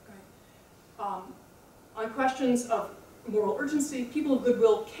 Okay. On questions of moral urgency, people of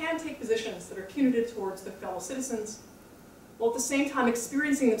goodwill can take positions that are punitive towards their fellow citizens, while at the same time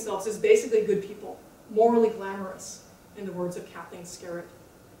experiencing themselves as basically good people morally glamorous, in the words of Kathleen Scarrett.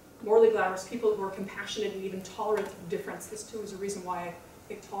 Morally glamorous, people who are compassionate and even tolerant of difference. This too is a reason why I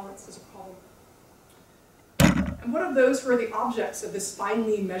think tolerance is a problem. And what of those who are the objects of this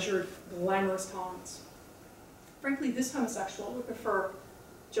finely measured, glamorous tolerance? Frankly, this homosexual would prefer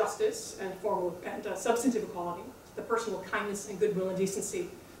justice and substantive equality to the personal kindness and goodwill and decency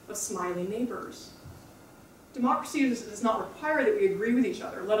of smiley neighbors. Democracy does not require that we agree with each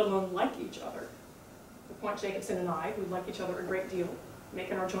other, let alone like each other. The point Jacobson and I, who like each other a great deal, make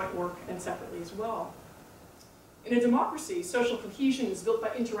in our joint work and separately as well. In a democracy, social cohesion is built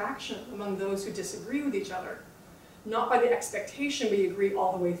by interaction among those who disagree with each other, not by the expectation we agree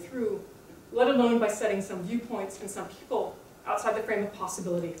all the way through, let alone by setting some viewpoints and some people outside the frame of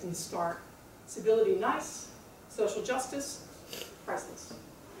possibility from the start. Civility, nice. Social justice, priceless.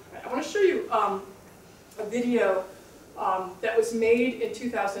 Right, I want to show you a video that was made in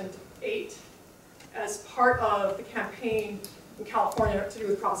 2008 as part of the campaign in California to do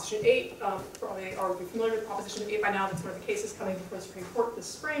with Proposition 8. Probably are you familiar with Proposition 8 by now? That's one of the cases coming before the Supreme Court this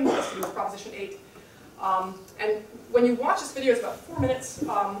spring. It has to do with Proposition 8. And when you watch this video, it's about 4 minutes. As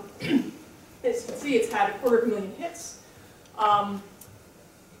you can see, it's had 250,000 hits.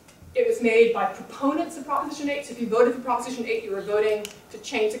 It was made by proponents of Proposition 8. So if you voted for Proposition 8, you were voting to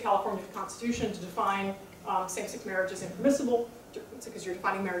change the California Constitution to define same-sex marriage as impermissible, because you're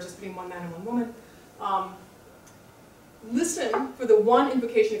defining marriages between one man and one woman. Listen for the one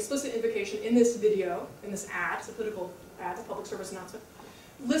invocation, explicit invocation in this video, in this ad. It's a political ad, a public service announcement.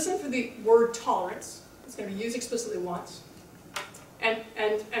 Listen for the word tolerance. It's going to be used explicitly once. And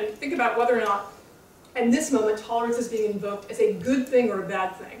think about whether or not, in this moment, tolerance is being invoked as a good thing or a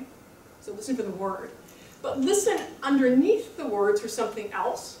bad thing. So listen for the word. But listen underneath the words for something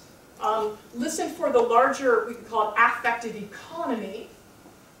else. Listen for the larger, we could call it affective economy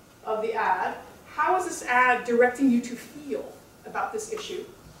of the ad. How is this ad directing you to feel about this issue?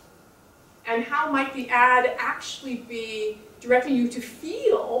 And how might the ad actually be directing you to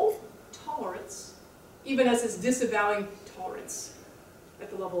feel tolerance, even as it's disavowing tolerance at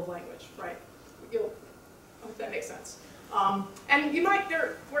the level of language, right? I hope that makes sense. And you might,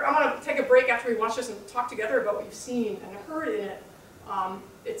 I'm going to take a break after we watch this and talk together about what you've seen and heard in it. I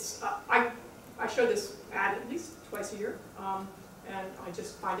show this ad at least twice a year, and I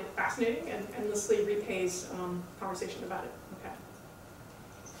just find it fascinating and endlessly repays conversation about it. Okay.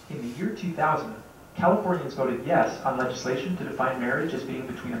 In the year 2000, Californians voted yes on legislation to define marriage as being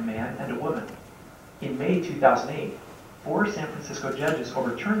between a man and a woman. In May 2008, 4 San Francisco judges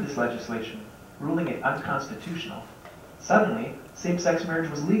overturned this legislation, ruling it unconstitutional. Suddenly, same-sex marriage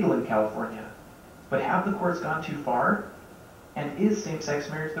was legal in California. But have the courts gone too far? And is same-sex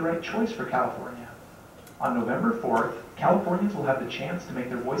marriage the right choice for California? On November 4th, Californians will have the chance to make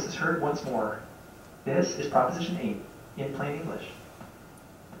their voices heard once more. This is Proposition 8, in plain English.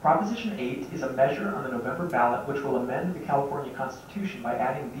 Proposition 8 is a measure on the November ballot which will amend the California Constitution by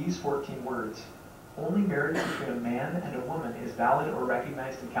adding these 14 words. Only marriage between a man and a woman is valid or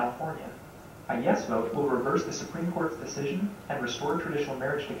recognized in California. A yes vote will reverse the Supreme Court's decision and restore traditional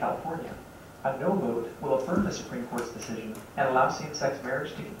marriage to California. A no vote will affirm the Supreme Court's decision and allow same-sex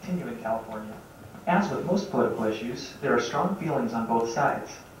marriage to continue in California. As with most political issues, there are strong feelings on both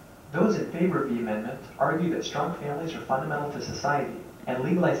sides. Those in favor of the amendment argue that strong families are fundamental to society, and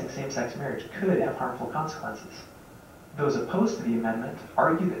legalizing same-sex marriage could have harmful consequences. Those opposed to the amendment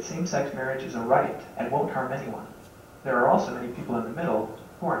argue that same-sex marriage is a right and won't harm anyone. There are also many people in the middle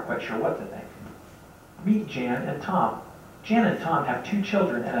who aren't quite sure what to think. Meet Jan and Tom. Jan and Tom have 2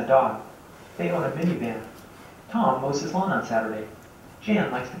 children and a dog. They own a minivan. Tom mows his lawn on Saturday.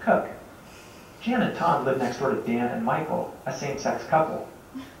 Jan likes to cook. Jan and Tom live next door to Dan and Michael, a same-sex couple.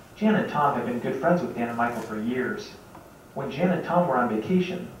 Jan and Tom have been good friends with Dan and Michael for years. When Jan and Tom were on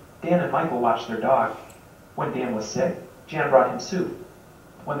vacation, Dan and Michael watched their dog. When Dan was sick, Jan brought him soup.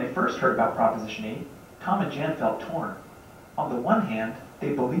 When they first heard about Proposition 8, Tom and Jan felt torn. On the one hand,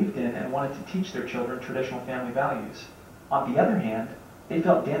 they believed in and wanted to teach their children traditional family values. On the other hand, they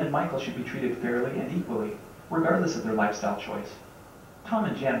felt Dan and Michael should be treated fairly and equally, regardless of their lifestyle choice. Tom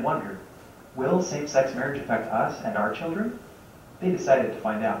and Jan wondered, will same-sex marriage affect us and our children? They decided to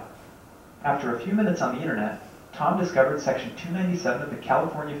find out. After a few minutes on the internet, Tom discovered Section 297 of the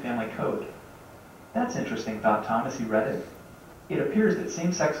California Family Code. That's interesting, thought Tom as he read it. It appears that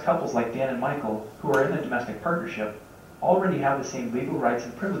same-sex couples like Dan and Michael, who are in a domestic partnership, already have the same legal rights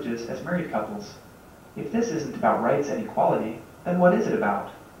and privileges as married couples. If this isn't about rights and equality, then what is it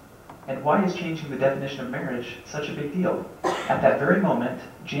about? And why is changing the definition of marriage such a big deal? At that very moment,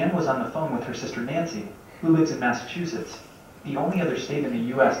 Jan was on the phone with her sister Nancy, who lives in Massachusetts, the only other state in the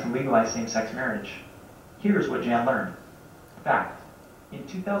U.S. to legalize same-sex marriage. Here's what Jan learned. Fact. In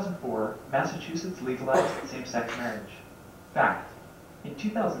 2004, Massachusetts legalized same-sex marriage. Fact. In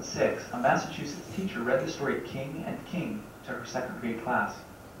 2006, a Massachusetts teacher read the story King and King to her second grade class,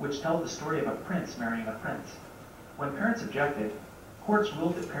 which tells the story of a prince marrying a prince. When parents objected, courts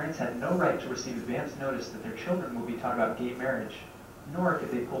ruled that parents had no right to receive advance notice that their children will be taught about gay marriage, nor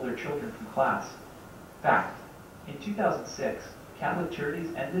could they pull their children from class. Fact. In 2006, Catholic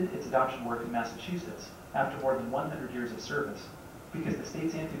Charities ended its adoption work in Massachusetts after more than 100 years of service, because the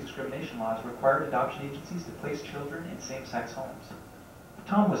state's anti-discrimination laws required adoption agencies to place children in same-sex homes.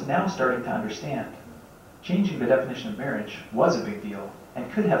 Tom was now starting to understand. Changing the definition of marriage was a big deal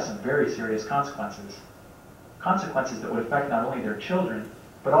and could have some very serious consequences. Consequences that would affect not only their children,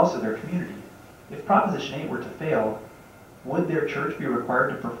 but also their community. If Proposition 8 were to fail, would their church be required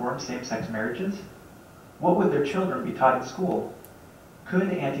to perform same-sex marriages? What would their children be taught in school?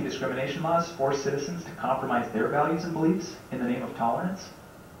 Could anti-discrimination laws force citizens to compromise their values and beliefs in the name of tolerance?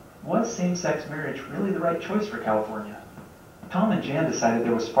 Was same-sex marriage really the right choice for California? Tom and Jan decided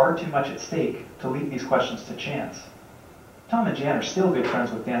there was far too much at stake to leave these questions to chance. Tom and Jan are still good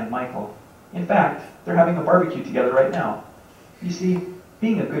friends with Dan and Michael. In fact, they're having a barbecue together right now. You see,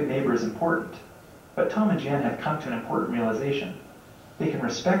 being a good neighbor is important, but Tom and Jan have come to an important realization. They can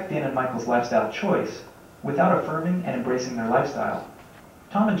respect Dan and Michael's lifestyle choice without affirming and embracing their lifestyle.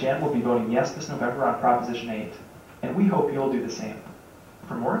 Tom and Jan will be voting yes this November on Proposition 8, and we hope you'll do the same.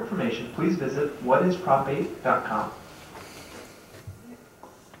 For more information, please visit whatisprop8.com.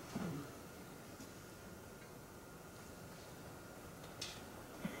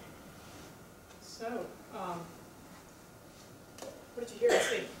 So, what did you hear? Let's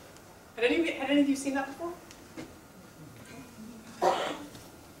see. Had any of you seen that before?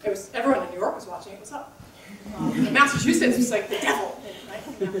 It was, everyone in New York was watching it. What's up? In Massachusetts was like the devil. Right?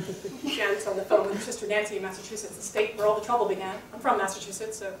 Jan's on the phone with her sister Nancy in Massachusetts, the state where all the trouble began. I'm from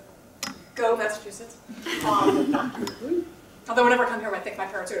Massachusetts, so go Massachusetts. Although whenever I come here, I think my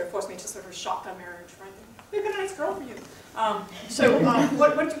parents are going to force me to sort of a shotgun marriage, right? We've got a nice girl for you.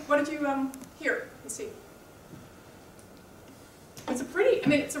 What did you hear and see? It's a pretty, I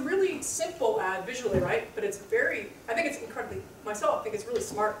mean, it's a really simple ad visually, right? But it's very, I think it's incredibly, myself, I think it's really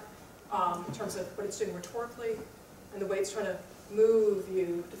smart in terms of what it's doing rhetorically and the way it's trying to move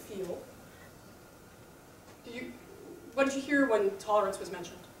you to feel. What did you hear when tolerance was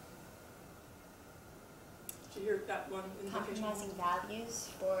mentioned? Did you hear that one? Compromising values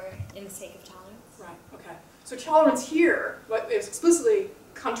in the sake of tolerance. Right, okay. So tolerance here is explicitly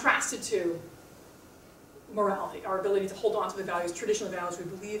contrasted to morality, our ability to hold on to the values, traditional values we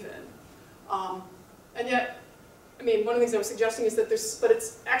believe in. And yet, I mean, one of the things I was suggesting is that but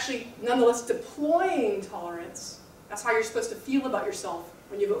it's actually nonetheless deploying tolerance. That's how you're supposed to feel about yourself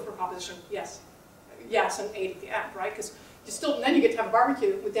when you vote for a proposition yes and 8 at the end, right? Because then you get to have a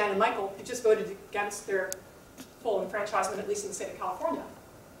barbecue with Dan and Michael, who just voted against their full enfranchisement, at least in the state of California.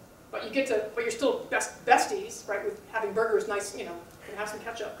 But you're still besties, right? With having burgers, nice, you know, and have some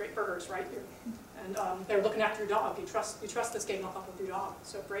ketchup, great burgers, right? And they're looking after your dog. You trust this game up with your dog.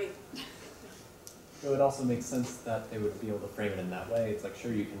 So brave. It would also make sense that they would be able to frame it in that way. It's like,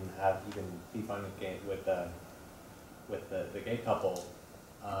 sure, you can be fine with the gay couple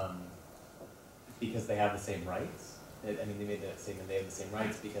because they have the same rights. I mean, they made that statement. They have the same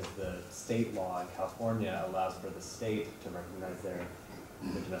rights because the state law in California allows for the state to recognize their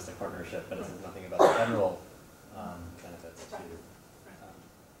domestic partnership, but it says nothing about the federal benefits to.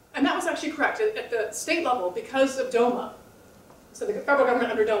 And that was actually correct. At the state level, because of DOMA, so the federal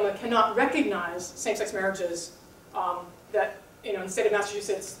government under DOMA cannot recognize same-sex marriages that, you know, in the state of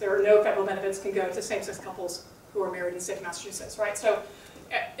Massachusetts, there are no federal benefits can go to same-sex couples who are married in the state of Massachusetts, right? So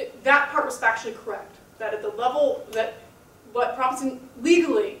that part was factually correct, that at the level that what Proposition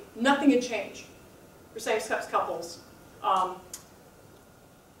legally, nothing had changed for same-sex couples.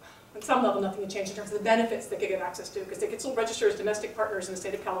 At some level, nothing had changed in terms of the benefits they could get access to, because they could still register as domestic partners in the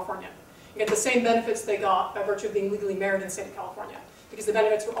state of California. You get the same benefits they got by virtue of being legally married in the state of California, because the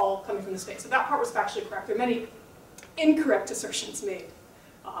benefits were all coming from the state. So that part was factually correct. There are many incorrect assertions made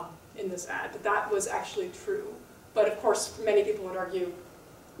in this ad, but that was actually true. But of course, many people would argue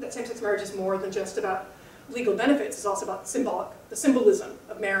that same-sex marriage is more than just about legal benefits. It's also about the symbolism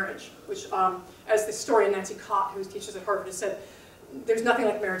of marriage, which, as the historian Nancy Cott, who teaches at Harvard, has said, there's nothing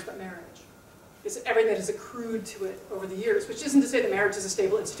like marriage but marriage. It's everything that has accrued to it over the years, which isn't to say that marriage is a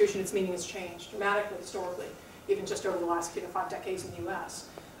stable institution. Its meaning has changed dramatically historically, even just over the last 5 decades in the U.S.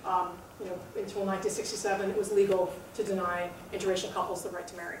 Until 1967, it was legal to deny interracial couples the right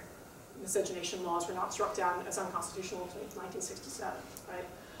to marry. Miscegenation laws were not struck down as unconstitutional until 1967,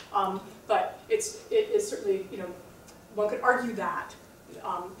 right? But it is certainly, one could argue that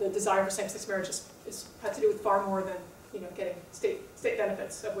the desire for same-sex marriage has to do with far more than getting state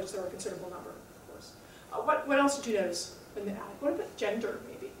benefits, of which there are a considerable number, of course. What else did you notice in the ad? What about gender,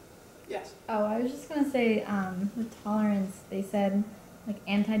 maybe? Yes. Oh, I was just gonna say with tolerance, they said like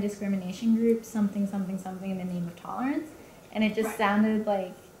anti-discrimination groups, something, something, something in the name of tolerance, and it just sounded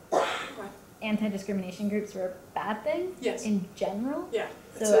like anti-discrimination groups were a bad thing in general. Yeah.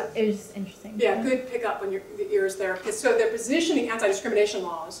 So it was just interesting. Yeah, good pick up on the ears there. So they're positioning anti-discrimination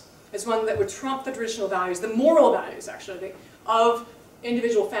laws as one that would trump the traditional values, the moral values, actually, of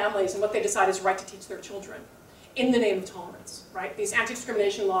individual families and what they decide is right to teach their children in the name of tolerance, right? These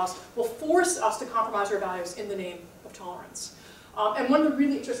anti-discrimination laws will force us to compromise our values in the name of tolerance. And one of the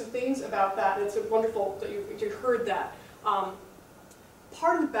really interesting things about that, and it's wonderful that you heard that,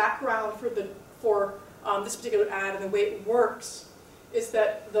 part of the background for this particular ad and the way it works is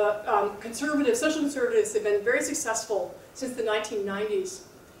that the social conservatives have been very successful since the 1990s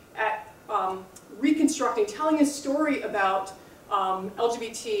at reconstructing, telling a story about the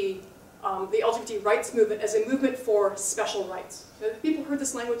LGBT rights movement as a movement for special rights. Have people heard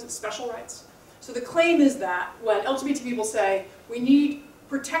this language of special rights? So the claim is that when LGBT people say, we need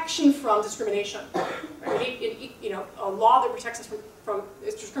protection from discrimination, right? We need a law that protects us from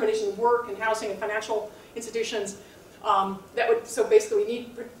discrimination in work and housing and financial institutions, so basically we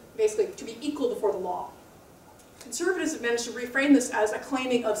need to be equal before the law. Conservatives have managed to reframe this as a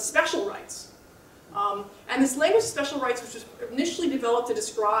claiming of special rights. And this language of special rights, which was initially developed to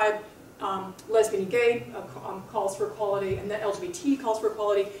describe lesbian and gay calls for equality, and then LGBT calls for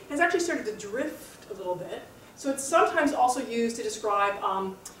equality, has actually started to drift a little bit. So it's sometimes also used to describe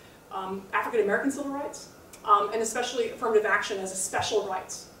African American civil rights, and especially affirmative action as a special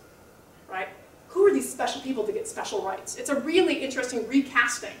rights, right? Who are these special people to get special rights? It's a really interesting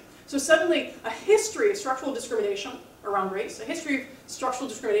recasting. So suddenly, a history of structural discrimination around race, a history of structural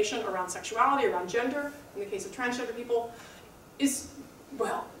discrimination around sexuality, around gender, in the case of transgender people, is,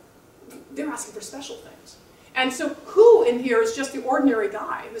 well, they're asking for special things. And so who in here is just the ordinary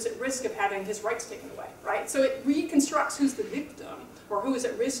guy who's at risk of having his rights taken away, right? So it reconstructs who's the victim, or who is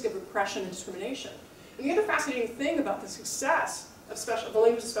at risk of repression and discrimination. And the other fascinating thing about the success of the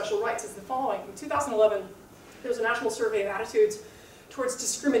language of special rights is the following. In 2011, there was a national survey of attitudes towards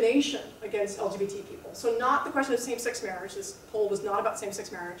discrimination against LGBT people. So not the question of same-sex marriage. This poll was not about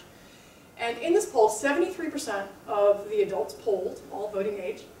same-sex marriage. And in this poll, 73% of the adults polled, all voting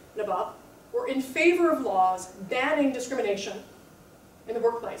age and above, were in favor of laws banning discrimination in the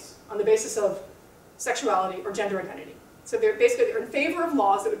workplace on the basis of sexuality or gender identity. So they're in favor of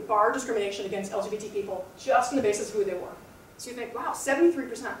laws that would bar discrimination against LGBT people just on the basis of who they were. So you think, wow,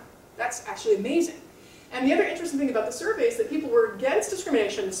 73%. That's actually amazing. And the other interesting thing about the survey is that people were against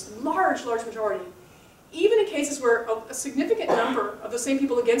discrimination, this large, large majority, even in cases where a significant number of the same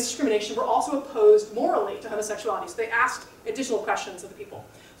people against discrimination were also opposed morally to homosexuality. So they asked additional questions of the people.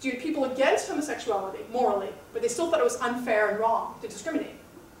 So you had people against homosexuality morally, but they still thought it was unfair and wrong to discriminate.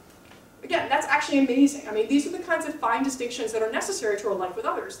 Again, that's actually amazing. I mean, these are the kinds of fine distinctions that are necessary to our life with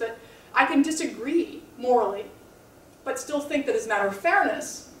others, that I can disagree morally, but still think that as a matter of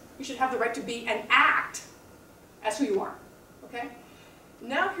fairness, you should have the right to be and act as who you are, okay?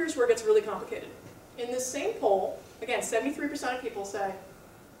 Now here's where it gets really complicated. In this same poll, again, 73% of people say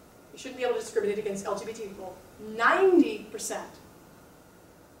you shouldn't be able to discriminate against LGBT people. 90%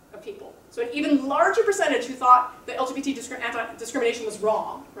 of people, so an even larger percentage who thought that LGBT discrimination was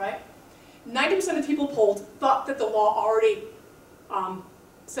wrong, right? 90% of people polled thought that the law already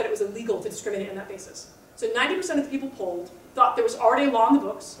said it was illegal to discriminate on that basis. So 90% of the people polled thought there was already a law in the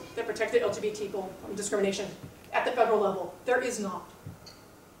books that protected LGBT people from discrimination at the federal level. There is not.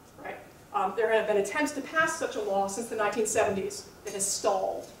 Right? There have been attempts to pass such a law since the 1970s that has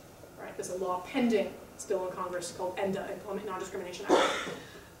stalled. Right? There's a law pending still in Congress called ENDA, Employment Non-Discrimination Act.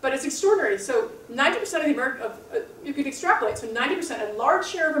 But it's extraordinary. So 90% of you could extrapolate, so 90%, a large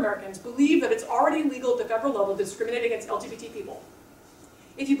share of Americans believe that it's already legal at the federal level to discriminate against LGBT people.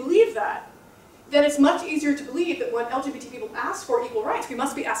 If you believe that, then it's much easier to believe that when LGBT people ask for equal rights, we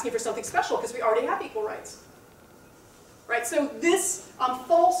must be asking for something special because we already have equal rights. Right? So this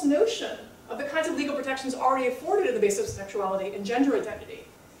false notion of the kinds of legal protections already afforded on the basis of sexuality and gender identity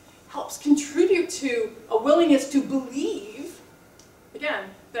helps contribute to a willingness to believe, again,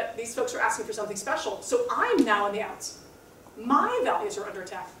 that these folks are asking for something special. So I'm now on the outs. My values are under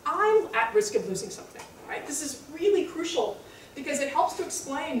attack. I'm at risk of losing something. Right? This is really crucial because it helps to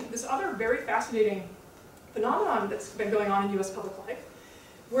explain this other very fascinating phenomenon that's been going on in U.S. public life,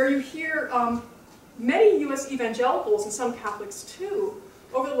 where you hear many U.S. evangelicals, and some Catholics too,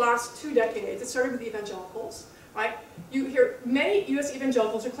 over the last 2 decades. It started with the evangelicals, right? You hear many US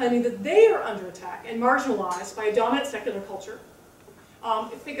evangelicals are claiming that they are under attack and marginalized by a dominant secular culture.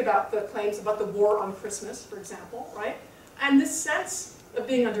 Think about the claims about the war on Christmas, for example, right? And this sense of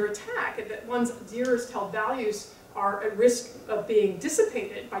being under attack, and that one's dearest held values are at risk of being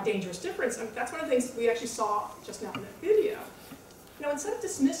dissipated by dangerous difference. And that's one of the things we actually saw just now in that video. You know, instead of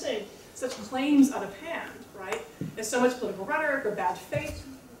dismissing such claims out of hand, right, as so much political rhetoric or bad faith,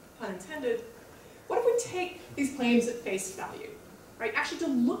 pun intended, what if we take these claims at face value, right? Actually to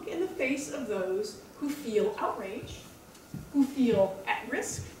look in the face of those who feel outrage, who feel at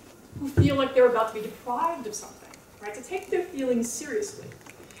risk, who feel like they're about to be deprived of something, right? To take their feelings seriously.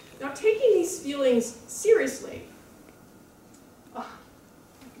 Now, taking these feelings seriously, my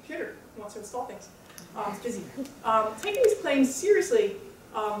computer wants to install things. It's busy. Taking these claims seriously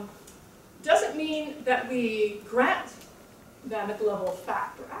doesn't mean that we grant them at the level of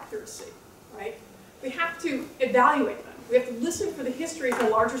fact or accuracy, right? We have to evaluate them. We have to listen for the history from a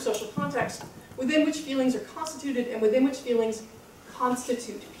larger social context within which feelings are constituted and within which feelings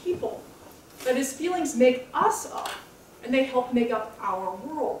constitute people. That is, feelings make us up, and they help make up our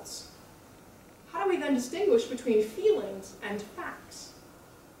worlds. How do we then distinguish between feelings and facts?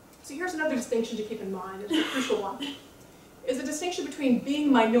 So here's another distinction to keep in mind. It's a crucial one. Is a distinction between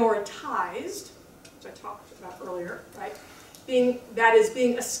being minoritized, which I talked about earlier, right? That is,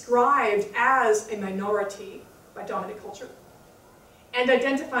 being ascribed as a minority by dominant culture, and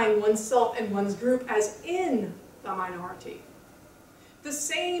identifying oneself and one's group as in the minority. The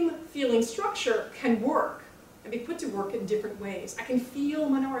same feeling structure can work and be put to work in different ways. I can feel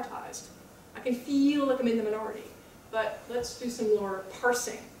minoritized. I can feel like I'm in the minority. But let's do some more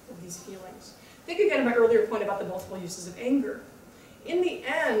parsing of these feelings. Think again of my earlier point about the multiple uses of anger. In the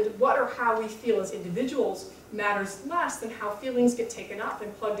end, what or how we feel as individuals matters less than how feelings get taken up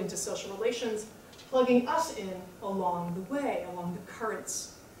and plugged into social relations, plugging us in along the way, along the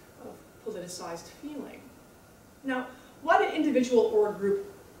currents of politicized feeling. Now, what an individual or a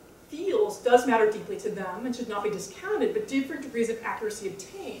group feels does matter deeply to them and should not be discounted, but different degrees of accuracy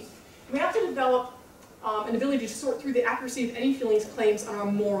obtain. We have to develop an ability to sort through the accuracy of any feelings claims on our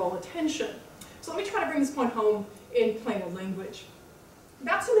moral attention. So let me try to bring this point home in plainer language.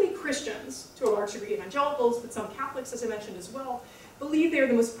 Not so many Christians, to a large degree evangelicals, but some Catholics, as I mentioned as well, believe they are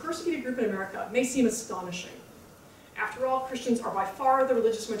the most persecuted group in America. It may seem astonishing. After all, Christians are by far the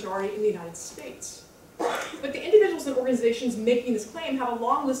religious majority in the United States. But the individuals and organizations making this claim have a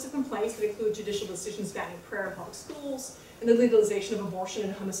long list of complaints that include judicial decisions banning prayer in public schools and the legalization of abortion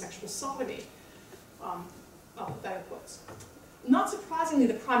and homosexual sodomy. That in quotes. Not surprisingly,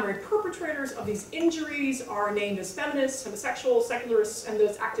 the primary perpetrators of these injuries are named as feminists, homosexuals, secularists, and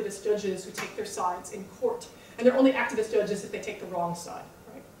those activist judges who take their sides in court. And they're only activist judges if they take the wrong side.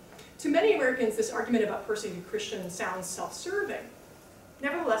 Right? To many Americans, this argument about persecuted Christians sounds self-serving.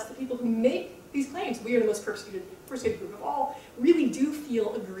 Nevertheless, the people who make these claims, we are the most persecuted group of all, really do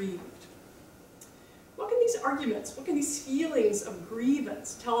feel aggrieved. What can these arguments, what can these feelings of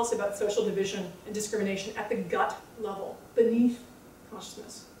grievance tell us about social division and discrimination at the gut level, beneath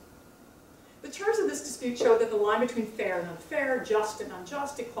consciousness? The terms of this dispute show that the line between fair and unfair, just and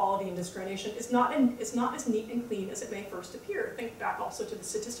unjust, equality and discrimination is not as neat and clean as it may first appear. Think back also to the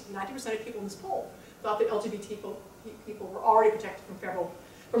statistic: 90% of people in this poll thought that LGBT people were already protected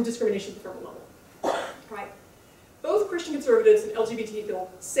from discrimination at the federal level. Right? Both Christian conservatives and LGBT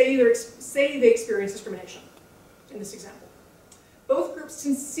people say they experience discrimination in this example. Both groups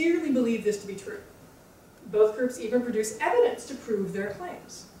sincerely believe this to be true. Both groups even produce evidence to prove their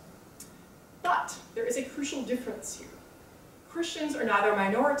claims. But there is a crucial difference here. Christians are neither a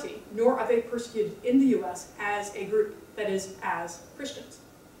minority, nor are they persecuted in the US as a group, that is, as Christians.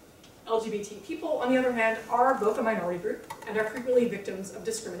 LGBT people, on the other hand, are both a minority group and are frequently victims of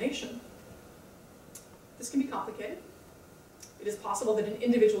discrimination. This can be complicated. It is possible that an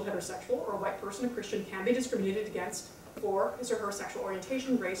individual heterosexual or a white person, a Christian, can be discriminated against for his or her sexual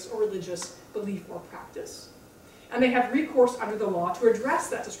orientation, race, or religious belief or practice. And they have recourse under the law to address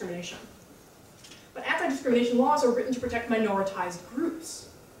that discrimination. But anti-discrimination laws are written to protect minoritized groups.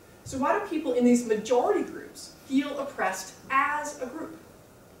 So why do people in these majority groups feel oppressed as a group?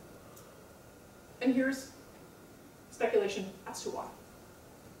 And here's speculation as to why.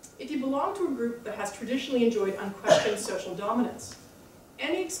 If you belong to a group that has traditionally enjoyed unquestioned social dominance,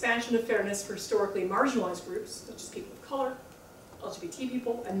 any expansion of fairness for historically marginalized groups, such as people of color, LGBT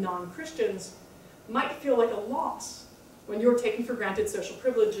people, and non-Christians, might feel like a loss when your taken for granted social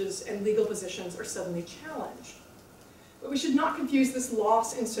privileges and legal positions are suddenly challenged. But we should not confuse this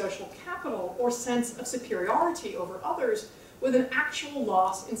loss in social capital or sense of superiority over others with an actual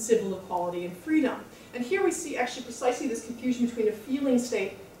loss in civil equality and freedom. And here we see actually precisely this confusion between a feeling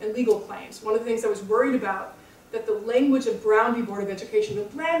state and legal claims. One of the things I was worried about, that the language of Brown v. Board of Education, the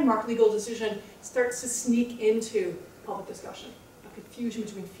landmark legal decision, starts to sneak into public discussion, a confusion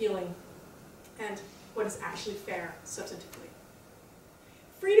between feeling and what is actually fair substantively.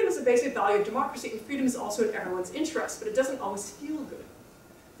 Freedom is a basic value of democracy, and freedom is also in everyone's interest, but it doesn't always feel good.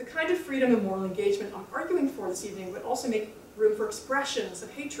 The kind of freedom and moral engagement I'm arguing for this evening would also make room for expressions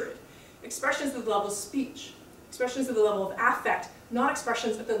of hatred, expressions at the level of speech, expressions at the level of affect, not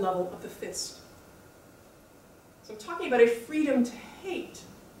expressions at the level of the fist. So I'm talking about a freedom to hate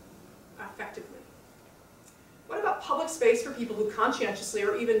affectively. What about public space for people who conscientiously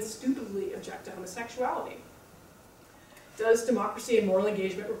or even stupidly object to homosexuality? Does democracy and moral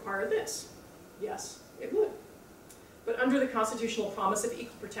engagement require this? Yes, it would. But under the constitutional promise of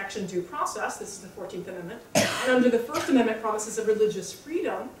equal protection due process, this is the 14th Amendment, and under the First Amendment promises of religious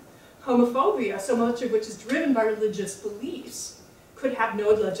freedom, homophobia, so much of which is driven by religious beliefs, could have no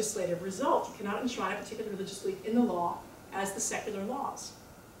legislative result. You cannot enshrine a particular religious belief in the law as the secular laws.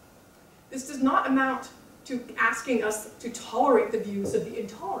 This does not amount to asking us to tolerate the views of the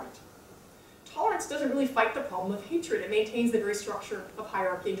intolerant. Tolerance doesn't really fight the problem of hatred. It maintains the very structure of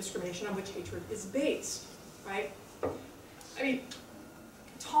hierarchy and discrimination on which hatred is based, right? I mean,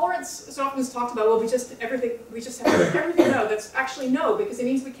 tolerance is often talked about, well, we just have to let everything go. That's actually no, because it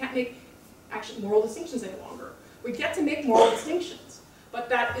means we can't make actually moral distinctions any longer. We get to make moral distinctions, but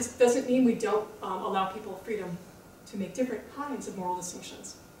that doesn't mean we don't allow people freedom to make different kinds of moral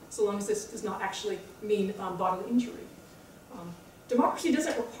distinctions, so long as this does not actually mean bodily injury. Democracy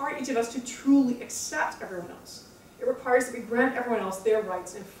doesn't require each of us to truly accept everyone else. It requires that we grant everyone else their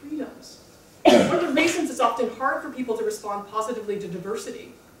rights and freedoms. One of the reasons it's often hard for people to respond positively to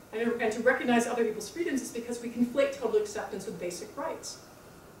diversity and to recognize other people's freedoms is because we conflate total acceptance with basic rights.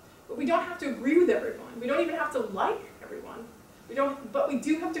 But we don't have to agree with everyone. We don't even have to like everyone. But we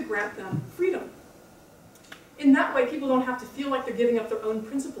do have to grant them freedom. In that way, people don't have to feel like they're giving up their own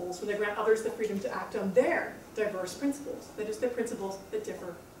principles when they grant others the freedom to act on their diverse principles. That is, the principles that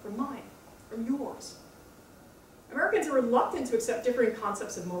differ from mine, from yours. Americans are reluctant to accept differing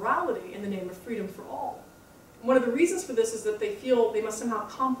concepts of morality in the name of freedom for all. And one of the reasons for this is that they feel they must somehow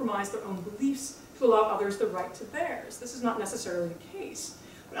compromise their own beliefs to allow others the right to theirs. This is not necessarily the case.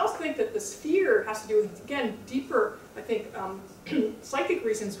 But I also think that this fear has to do with, again, deeper, I think, psychic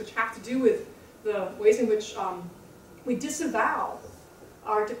reasons, which have to do with the ways in which we disavow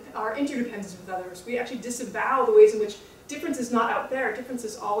our interdependence with others. We actually disavow the ways in which difference is not out there, difference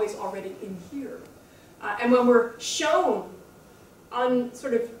is always already in here. And when we're shown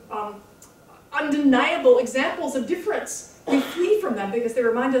undeniable examples of difference, we flee from them because they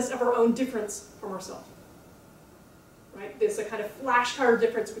remind us of our own difference from ourselves. Right? There's a kind of flashcard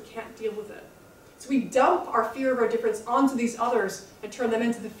difference, we can't deal with it. So we dump our fear of our difference onto these others and turn them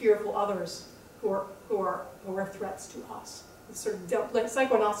into the fearful others who are threats to us. It's sort of dump, like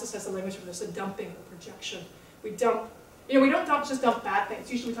psychoanalysis has a language for this, a dumping, a projection. We dump, we don't just dump bad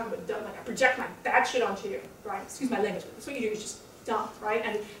things. Usually we talk about dump, like I project my bad shit onto you, right? Excuse my language, but that's what you do is just dump, right?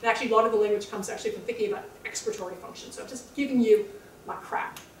 And actually a lot of the language comes actually from thinking about expiratory function. So I'm just giving you my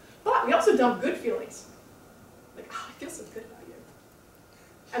crap. But we also dump good feelings. Like, oh, I feel so good about you.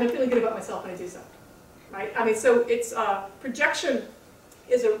 And I'm feeling good about myself when I do so, right? I mean, so it's projection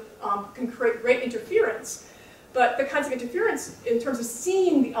is can create great interference, but the kinds of interference in terms of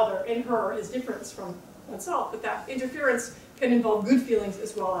seeing the other in her is different from oneself, but that interference can involve good feelings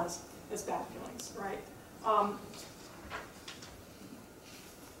as well as bad feelings, right?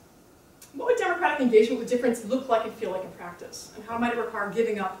 What would democratic engagement with difference look like and feel like in practice? And how might it require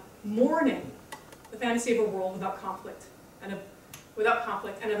giving up mourning the fantasy of a world without conflict and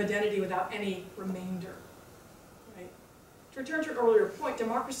of identity without any remainder? Right? To return to an earlier point,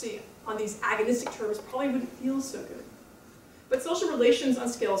 democracy on these agonistic terms probably wouldn't feel so good. But social relations on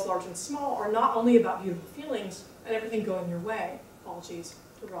scales large and small are not only about beautiful feelings and everything going your way. Apologies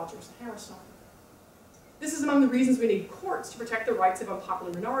to Rogers and Harrison. This is among the reasons we need courts to protect the rights of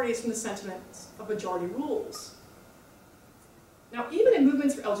unpopular minorities from the sentiments of majority rules. Now, even in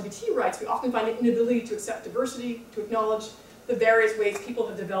movements for LGBT rights, we often find an inability to accept diversity, to acknowledge the various ways people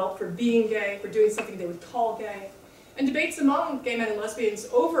have developed for being gay, for doing something they would call gay. And debates among gay men and lesbians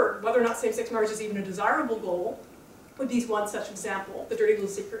over whether or not same-sex marriage is even a desirable goal would be one such example. The dirty little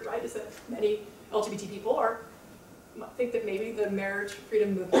secret, right, is that many LGBT people think that maybe the marriage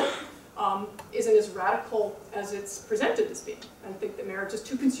freedom movement isn't as radical as it's presented as being, and think that marriage is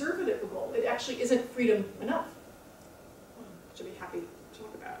too conservative a goal. It actually isn't freedom enough, which I'd be happy to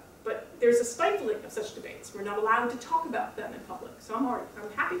talk about. But there's a stifling of such debates. We're not allowed to talk about them in public. So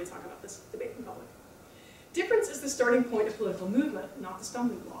I'm happy to talk about this debate in public. Difference is the starting point of political movement, not the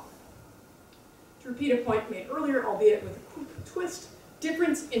stumbling block. To repeat a point made earlier, albeit with a quick twist,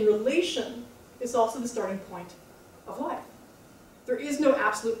 difference in relation is also the starting point of life. There is no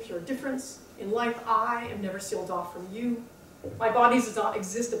absolute pure difference. In life, I am never sealed off from you. My body does not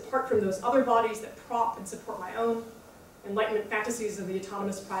exist apart from those other bodies that prop and support my own. Enlightenment fantasies of the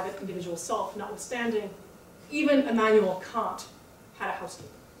autonomous private individual self notwithstanding, even Immanuel Kant had a housekeeper.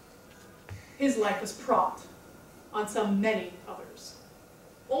 His life was propped on some many others.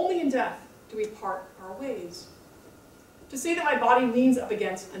 Only in death do we part our ways. To say that my body leans up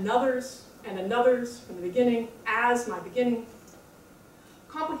against another's and another's from the beginning as my beginning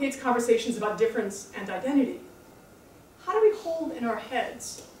complicates conversations about difference and identity. How do we hold in our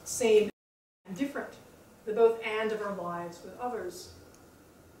heads same and different, the both and of our lives with others?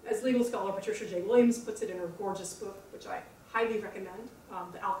 As legal scholar Patricia J. Williams puts it in her gorgeous book, which I highly recommend,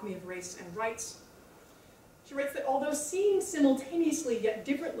 The Alchemy of Race and Rights, she writes that although seeing simultaneously yet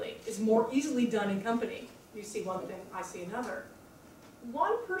differently is more easily done in company, you see one thing, I see another,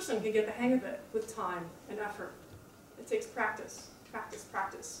 one person can get the hang of it with time and effort. It takes practice, practice,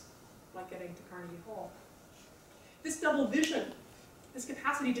 practice, like getting to Carnegie Hall. This double vision, this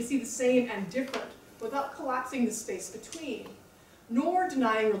capacity to see the same and different without collapsing the space between, nor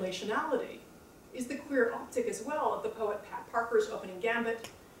denying relationality, is the queer optic as well of the poet Pat Parker's opening gambit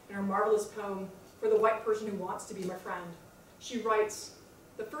in her marvelous poem, For the White Person Who Wants to Be My Friend. She writes,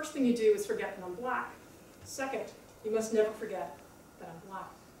 the first thing you do is forget that I'm black. Second, you must never forget that I'm black.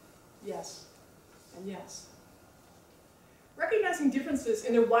 Yes, and yes. Recognizing differences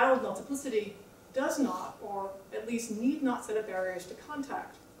in their wild multiplicity does not, or at least need not, set up barriers to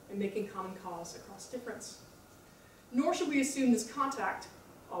contact in making common cause across difference. Nor should we assume this contact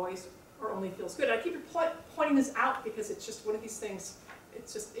always or only feels good. I keep pointing this out because it's just one of these things,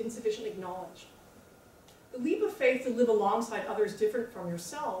 it's just insufficiently acknowledged. The leap of faith to live alongside others different from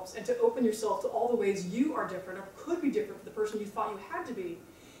yourselves and to open yourself to all the ways you are different or could be different from the person you thought you had to be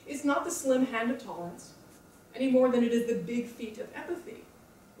is not the slim hand of tolerance any more than it is the big feat of empathy,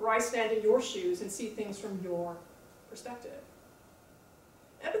 where I stand in your shoes and see things from your perspective.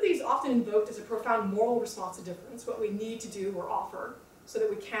 Empathy is often invoked as a profound moral response to difference, what we need to do or offer, so that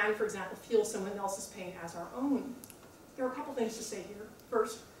we can, for example, feel someone else's pain as our own. There are a couple things to say here.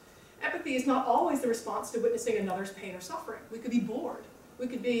 First, empathy is not always the response to witnessing another's pain or suffering. We could be bored. We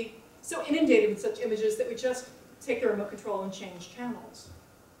could be so inundated with such images that we just take the remote control and change channels.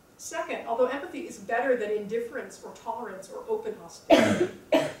 Second, although empathy is better than indifference or tolerance or open hostility,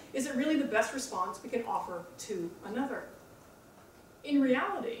 is it really the best response we can offer to another? In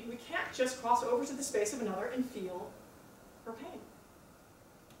reality, we can't just cross over to the space of another and feel her pain.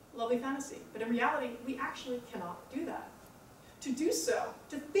 Lovely fantasy, but in reality, we actually cannot do that. To do so,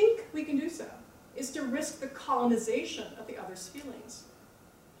 to think we can do so, is to risk the colonization of the other's feelings.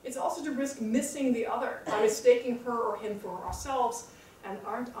 It's also to risk missing the other by mistaking her or him for ourselves, and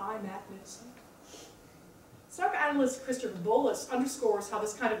aren't I magnificent? Psychoanalyst Christopher Bolus underscores how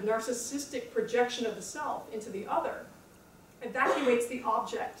this kind of narcissistic projection of the self into the other evacuates the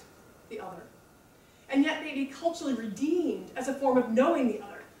object, the other, and yet may be culturally redeemed as a form of knowing the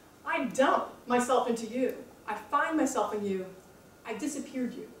other. I dump myself into you. I find myself in you. I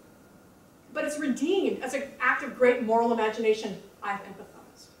disappeared you. But it's redeemed as an act of great moral imagination. I've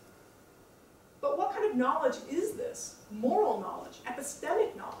empathized. But what kind of knowledge is this? Moral knowledge,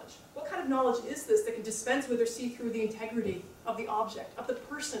 epistemic knowledge. What kind of knowledge is this that can dispense with or see through the integrity of the object, of the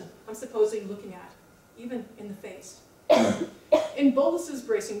person I'm supposedly looking at, even in the face? In Bolus's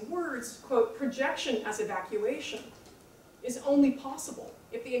bracing words, quote, projection as evacuation is only possible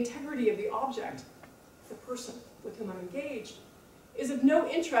if the integrity of the object, the person with whom I'm engaged, is of no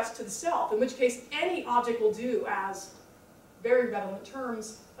interest to the self, in which case any object will do as, very redolent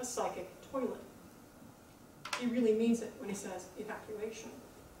terms, a psychic toilet. He really means it when he says evacuation.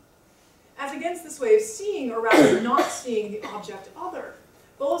 As against this way of seeing, or rather not seeing, the object other,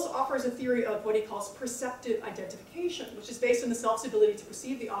 Bolus offers a theory of what he calls perceptive identification, which is based on the self's ability to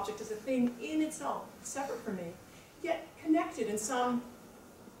perceive the object as a thing in itself, separate from me, yet connected in some,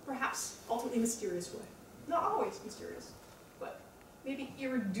 perhaps ultimately mysterious way. Not always mysterious, but maybe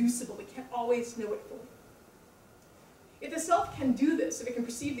irreducible. We can't always know it fully. If the self can do this, if it can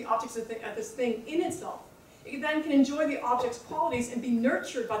perceive the object as this thing in itself, it then can enjoy the object's qualities and be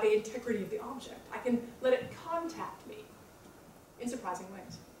nurtured by the integrity of the object. I can let it contact me in surprising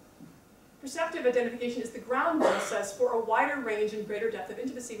ways. Perceptive identification is the ground, Bolus says, for a wider range and greater depth of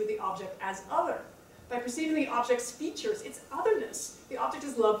intimacy with the object as other, By perceiving the object's features, its otherness, the object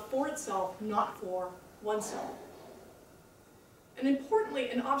is loved for itself, not for oneself. And importantly,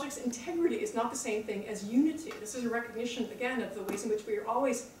 an object's integrity is not the same thing as unity. This is a recognition, again, of the ways in which we are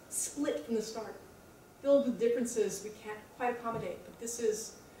always split from the start, filled with differences we can't quite accommodate, but this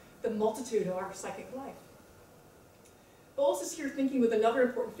is the multitude of our psychic life. Bowles is here thinking with another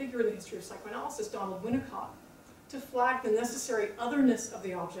important figure in the history of psychoanalysis, Donald Winnicott, to flag the necessary otherness of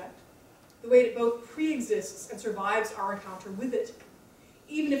the object, the way it both pre-exists and survives our encounter with it,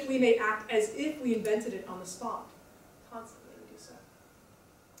 even if we may act as if we invented it on the spot. Constantly we do so.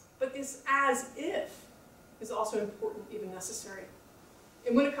 But this as if is also important, even necessary.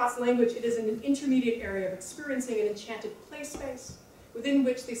 In Winnicott's language, it is an intermediate area of experiencing an enchanted play space within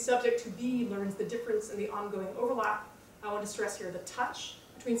which the subject to be learns the difference and the ongoing overlap. I want to stress here the touch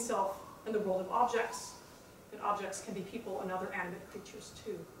between self and the world of objects. And objects can be people and other animate creatures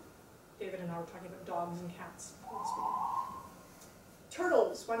too. David and I were talking about dogs and cats last week.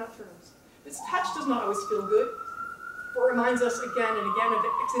 Turtles, why not turtles? This touch does not always feel good, for it reminds us again and again of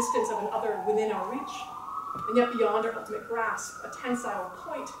the existence of an other within our reach, and yet beyond our ultimate grasp, a tensile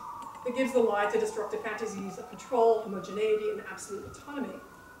point that gives the lie to destructive fantasies of control, homogeneity, and absolute autonomy.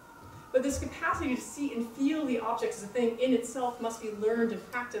 But this capacity to see and feel the objects as a thing in itself must be learned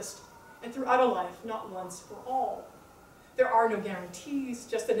and practiced, and throughout a life, not once for all. There are no guarantees,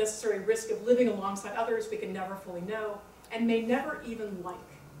 just the necessary risk of living alongside others we can never fully know, and may never even like.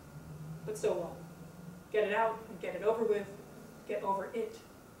 But so what? Get it out and get it over with, get over it,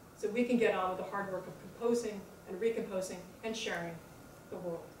 so we can get on with the hard work of composing and recomposing and sharing the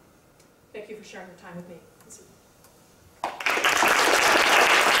world. Thank you for sharing your time with me this evening.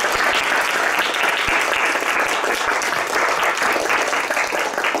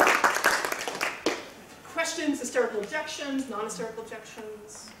 Questions, hysterical objections, non-hysterical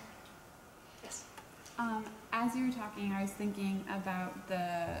objections? Yes? As you were talking, I was thinking about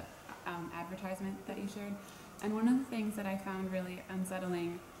the advertisement that you shared, and one of the things that I found really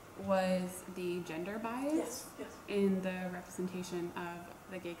unsettling was the gender bias in the representation of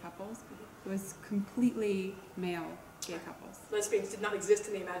the gay couples. It was completely male gay couples. Lesbians did not exist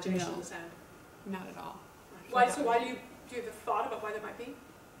in the imagination of the sound. Not at all. Why? So why do you have a thought about why that might be?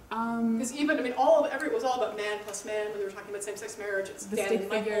 Because even, I mean, it was all about man plus man when we were talking about same-sex marriage. It's the Dan stick and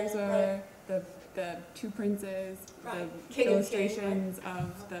Michael, figures right? or the two princes, Right. the King and illustrations king, right?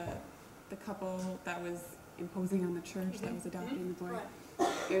 of the couple that was imposing on the church that was adopting the boy. Right.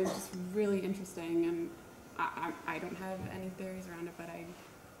 It was just really interesting, and I don't have any theories around it, but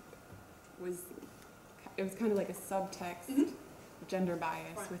it was kind of like a subtext gender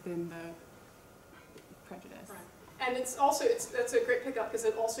bias within the prejudice. Right. And it's also, that's a great pickup, because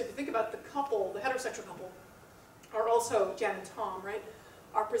it also, if you think about the couple, the heterosexual couple, are also Jan and Tom, right,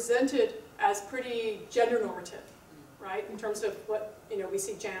 are presented as pretty gender normative, right, in terms of what, we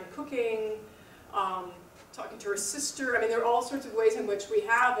see Jan cooking, talking to her sister. I mean, there are all sorts of ways in which we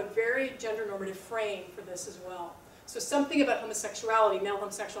have a very gender normative frame for this as well. So something about homosexuality, male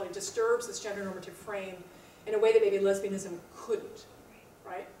homosexuality, disturbs this gender normative frame in a way that maybe lesbianism couldn't,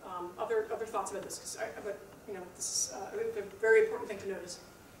 right? Other thoughts about this? Because this is a very important thing to notice.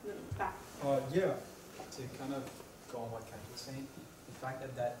 In the back. Yeah, to kind of go on what Kat was saying, the fact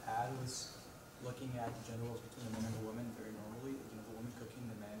that ad was looking at gender roles between a man and a woman very normally, the woman cooking,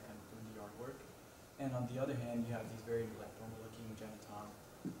 the man kind of doing the yard work. And on the other hand, you have these very normal-looking Jen and Tom.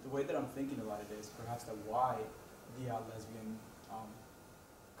 The way that I'm thinking about it is perhaps that why the lesbian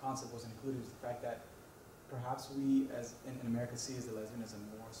concept was included is the fact that perhaps we, as in America, see as the lesbian as a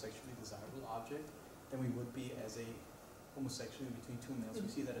more sexually desirable object than we would be as a homosexuality between two males. We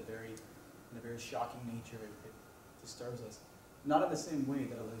see that in a very shocking nature. It disturbs us. Not in the same way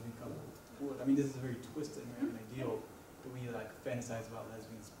that a lesbian couple would. I mean, this is a very twisted American ideal. We fantasize about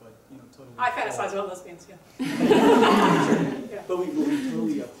lesbians, but totally. I fantasize about lesbians, yeah. Yeah. But we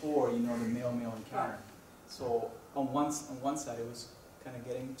totally abhor, the male-male encounter. So on one side, it was kind of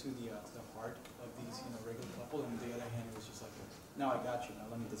getting to the heart of these regular couple, and on the other hand, it was just like, now I got you. Now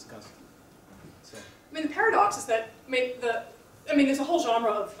let me discuss it. So. I mean, the paradox is that there's a whole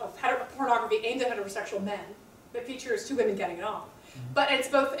genre of pornography aimed at heterosexual men that features two women getting it on. But it's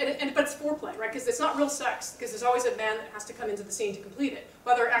both, but it's foreplay, right? Because it's not real sex, because there's always a man that has to come into the scene to complete it.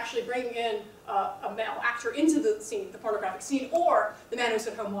 Whether actually bringing in a male actor into the scene, the pornographic scene, or the man who's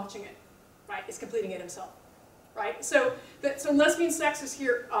at home watching it, right, is completing it himself, right? So lesbian sex is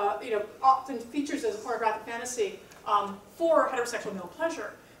here, often features as a pornographic fantasy for heterosexual male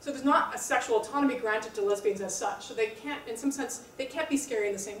pleasure. So there's not a sexual autonomy granted to lesbians as such. So they can't, in some sense, they can't be scary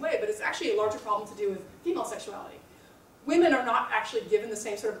in the same way. But it's actually a larger problem to do with female sexuality. Women are not actually given the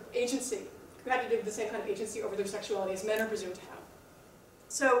same sort of agency had to do with the same kind of agency over their sexuality as men are presumed to have.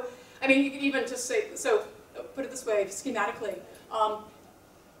 So, I mean, you could even just say, so put it this way, schematically,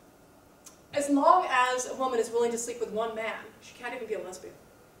 as long as a woman is willing to sleep with one man, she can't even be a lesbian,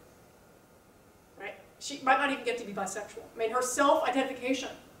 right? She might not even get to be bisexual. I mean, her self-identification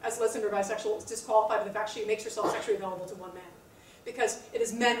as lesbian or bisexual is disqualified by the fact she makes herself sexually available to one man, because it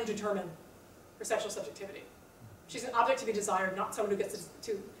is men who determine her sexual subjectivity. She's an object to be desired, not someone who gets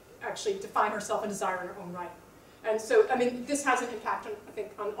to actually define herself and desire in her own right. And so, I mean, this has an impact, on, I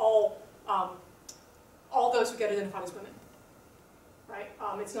think, on all those who get identified as women, right?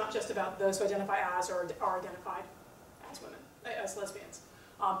 It's not just about those who identify as or are identified as women, as lesbians.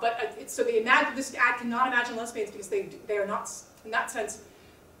 So this ad cannot imagine lesbians because they are not, in that sense,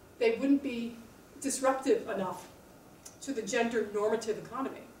 they wouldn't be disruptive enough to the gender normative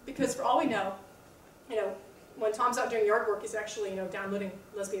economy. Because for all we know, when Tom's out doing yard work, he's actually, downloading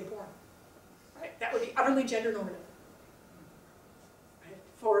lesbian porn. Right? That would be utterly gender normative, right,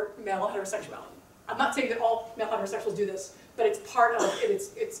 for male heterosexuality. I'm not saying that all male heterosexuals do this, but it's part of it.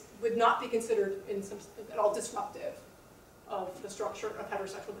 It would not be considered at all disruptive of the structure of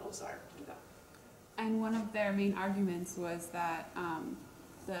heterosexual male desire to do that. And one of their main arguments was that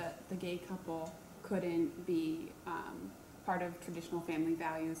the gay couple couldn't be part of traditional family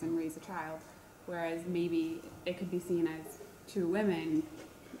values and raise a child, whereas maybe it could be seen as two women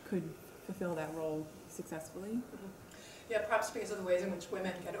could fulfill that role successfully. Mm-hmm. Yeah, perhaps because of the ways in which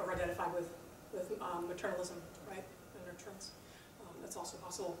women get over-identified with maternalism, right, and nurturance. That's also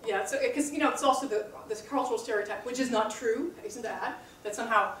possible. Yeah, so because it's also this cultural stereotype, which is not true. I hasten to add that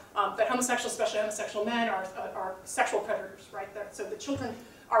somehow that homosexuals, especially homosexual men, are sexual predators, right? So the children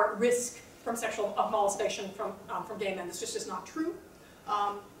are at risk from sexual molestation from gay men. This just is not true.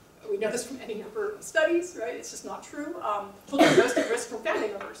 We know this from any number of studies, right? It's just not true. Children are most at risk from family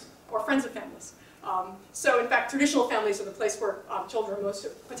members or friends of families. So in fact, traditional families are the place where children are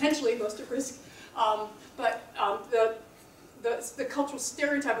potentially most at risk. But the cultural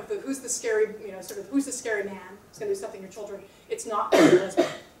stereotype of who's the scary, who's the scary man who's going to do something to your children, it's not a lesbian.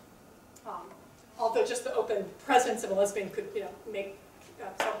 Although just the open presence of a lesbian could, make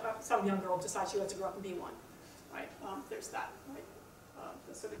some young girl decide she wants to grow up and be one, right? There's that, right?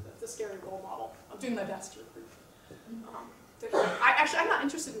 The scary role model. I'm doing my best to recruit. I'm not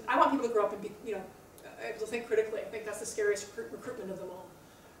interested in, I want people to grow up and be, able to think critically. I think that's the scariest recruitment of them all,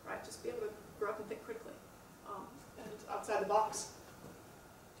 right? Just be able to grow up and think critically and outside the box.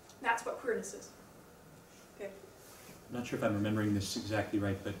 That's what queerness is. Okay. I'm not sure if I'm remembering this exactly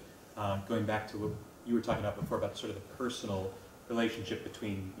right, but going back to what you were talking about before about sort of the personal relationship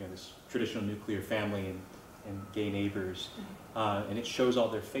between this traditional nuclear family and gay neighbors, and it shows all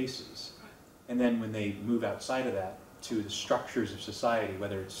their faces. And then when they move outside of that to the structures of society,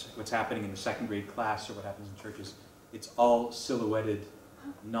 whether it's what's happening in the second grade class or what happens in churches, it's all silhouetted,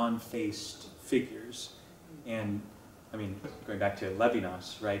 non-faced figures. And I mean, going back to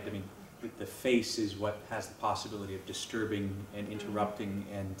Levinas, right? I mean, the face is what has the possibility of disturbing and interrupting,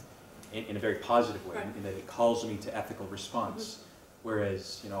 and in a very positive way, in that it calls me to ethical response.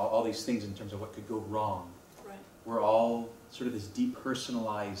 Whereas, all these things in terms of what could go wrong, we're all sort of this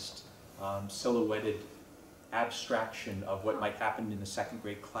depersonalized, silhouetted abstraction of what might happen in the second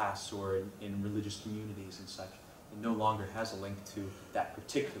grade class or in religious communities and such. It no longer has a link to that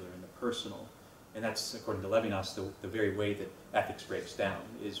particular and the personal. And that's, according to Levinas, the very way that ethics breaks down,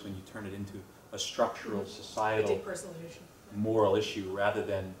 is when you turn it into a structural, societal, moral issue rather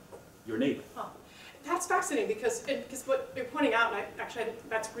than your neighbor. That's fascinating because what you're pointing out, and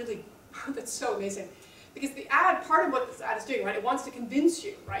that's so amazing. Because the ad, part of what this ad is doing, right, it wants to convince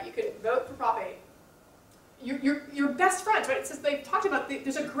you, right, you can vote for Prop 8. Your best friends, right, it says they've talked about,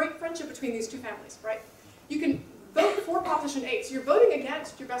 there's a great friendship between these two families, right? You can vote for Proposition 8, so you're voting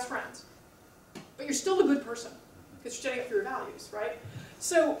against your best friends. But you're still a good person, because you're standing up for your values, right?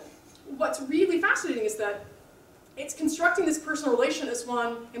 So what's really fascinating is that it's constructing this personal relation as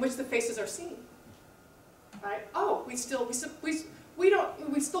one in which the faces are seen, right? Oh, we still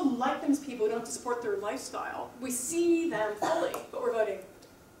like them as people. We don't have to support their lifestyle. We see them fully, but we're voting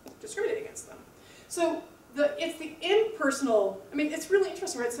to discriminate against them. So it's the impersonal. I mean, it's really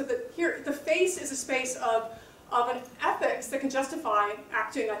interesting, right? So that here, the face is a space of an ethics that can justify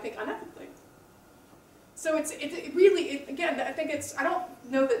acting, I think, unethically. So it really, again, I think I don't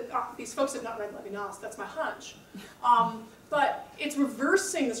know that these folks have not read Levinas, that's my hunch. But it's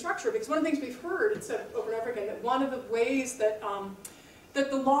reversing the structure, because one of the things we've heard, it's said over and over again, that one of the ways that,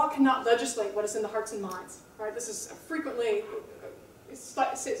 that the law cannot legislate what is in the hearts and minds, right? This is frequently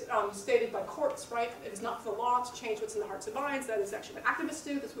stated by courts, right? It is not for the law to change what's in the hearts and minds. That is actually what activists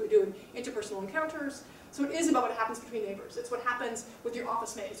do. That's what we do in interpersonal encounters. So it is about what happens between neighbors. It's what happens with your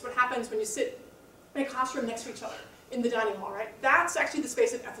office mate. It's what happens when you sit in a classroom next to each other in the dining hall, right? That's actually the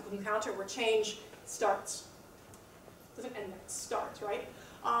space of ethical encounter where change starts. It doesn't end there, it starts, right?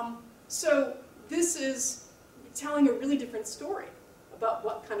 So this is telling a really different story about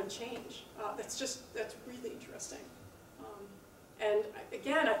what kind of change. That's really interesting. And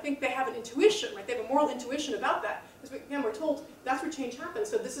again, I think they have an intuition, right? They have a moral intuition about that. Because again, we're told that's where change happens.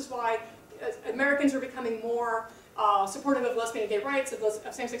 So this is why Americans are becoming more supportive of lesbian and gay rights, of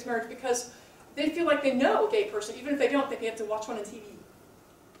same-sex marriage, because they feel like they know a gay person. Even if they don't, they have to watch one on TV,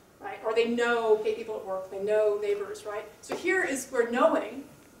 right? Or they know gay people at work. They know neighbors, right? So here is where knowing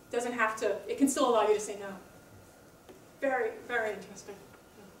doesn't have to, it can still allow you to say no. Very, very interesting.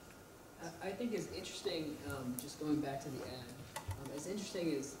 I think it's interesting, just going back to the ad, as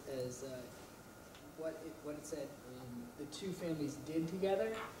interesting as what it said, the two families did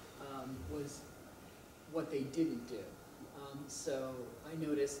together was what they didn't do. So I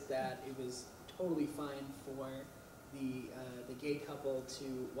noticed that it was totally fine for the gay couple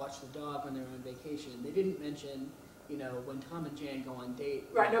to watch the dog when they're on vacation. They didn't mention, you know, when Tom and Jan go on date.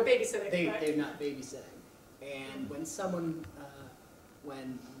 Right, no babysitting. They're not babysitting. And when someone,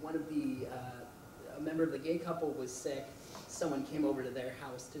 when one of a member of the gay couple was sick, someone came over to their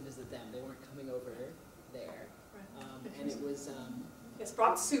house to visit them. They weren't coming over there. Right. And it was... yes,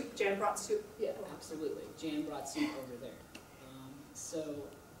 brought soup. Jan brought soup. Yeah, absolutely. Jan brought soup over there. So,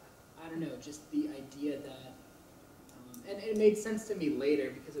 I don't know, just the idea that... and it made sense to me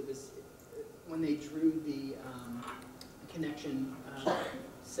later because it was when they drew the connection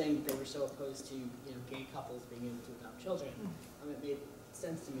saying that they were so opposed to, you know, gay couples being able to adopt children. It made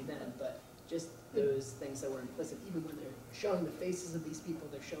sense to me then, but just those things that were implicit, even when they're showing the faces of these people,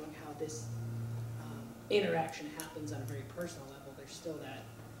 they're showing how this interaction happens on a very personal level. There's still that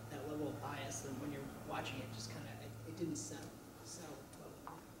level of bias, and when you're watching it, just kind of, it didn't settle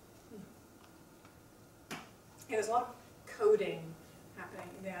well. Yeah, there's a lot of coding happening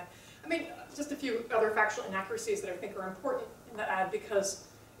in that. I mean, just a few other factual inaccuracies that I think are important in that ad because,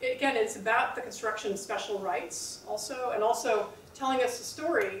 again, it's about the construction of special rights also, and also telling us a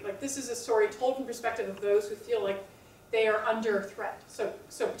story. Like, this is a story told from the perspective of those who feel like they are under threat. So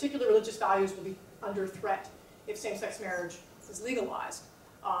particular religious values will be under threat if same-sex marriage is legalized,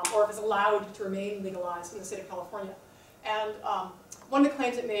 or if it's allowed to remain legalized in the state of California. And one of the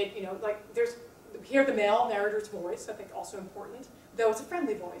claims it made, you know, like, we hear the male narrator's voice, I think also important, though it's a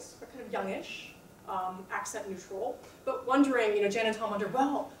friendly voice, but kind of youngish, accent neutral, but wondering, you know, Jan and Tom wonder,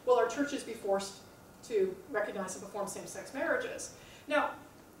 well, will our churches be forced to recognize and perform same-sex marriages? Now,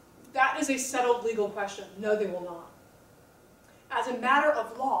 that is a settled legal question. No, they will not. As a matter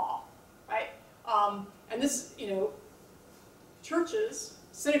of law, right, and this, you know, churches,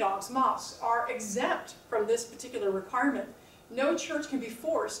 synagogues, mosques are exempt from this particular requirement. No church can be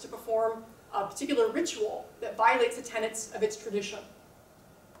forced to perform a particular ritual that violates the tenets of its tradition.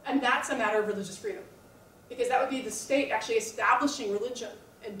 And that's a matter of religious freedom, because that would be the state actually establishing religion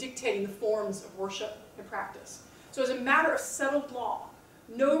and dictating the forms of worship and practice. So as a matter of settled law,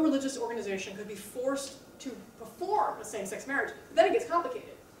 no religious organization could be forced to perform a same-sex marriage. But then it gets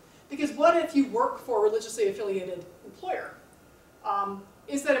complicated, because what if you work for a religiously affiliated employer?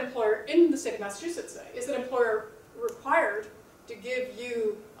 Is that employer, in the state of Massachusetts, say, is that employer required to give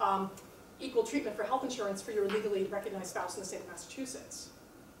you equal treatment for health insurance for your legally recognized spouse in the state of Massachusetts?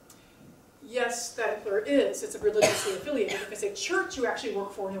 Yes, that employer is. It's a religiously affiliated. If it's a church you actually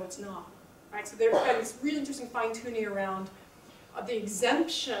work for, no, it's not. Right? So there's this really interesting fine-tuning around the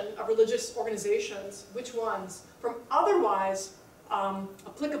exemption of religious organizations, which ones, from otherwise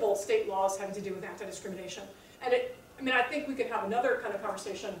applicable state laws having to do with anti-discrimination. And I think we could have another kind of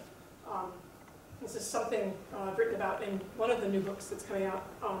conversation. This is something I've written about in one of the new books that's coming out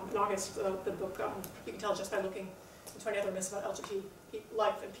in August, the book, you can tell just by looking at 20 other myths about LGBT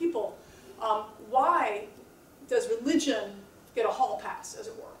life and people. Why does religion get a hall pass, as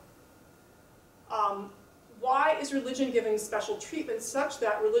it were? Why is religion giving special treatment such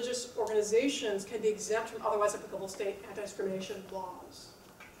that religious organizations can be exempt from otherwise applicable state anti-discrimination laws?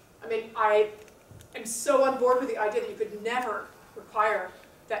 I mean, I am so on board with the idea that you could never require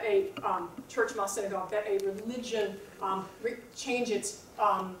that a church, mosque, synagogue, that a religion change its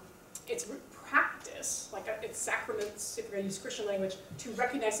practice, like its sacraments, if you're going to use Christian language, to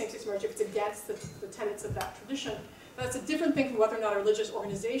recognize same-sex marriage if it's against the tenets of that tradition. But that's a different thing from whether or not a religious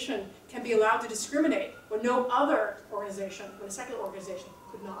organization can be allowed to discriminate when no other organization, when a secular organization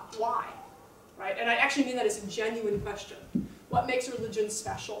could not. Why? Right? And I actually mean that as a genuine question. what makes a religion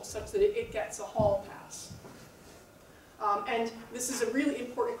special such that it gets a hall pass? And this is a really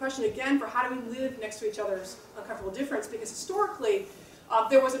important question, again, for how do we live next to each other's uncomfortable difference, because historically,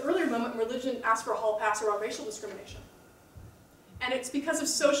 there was an earlier moment when religion asked for a hall pass around racial discrimination. And it's because of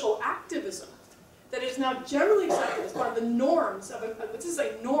social activism that it is now generally accepted as part of the norms of this is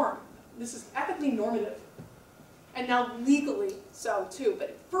a norm. This is ethically normative. And now legally so too. But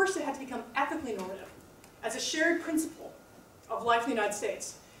at first it had to become ethically normative as a shared principle of life in the United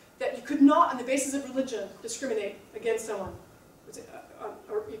States, that you could not, on the basis of religion, discriminate against someone.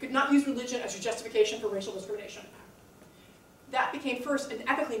 Or you could not use religion as your justification for racial discrimination. That became first an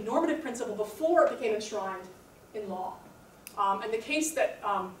ethically normative principle before it became enshrined in law. And the case that,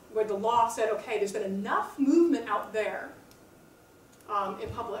 where the law said, okay, there's been enough movement out there in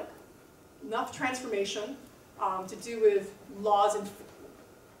public, enough transformation to do with laws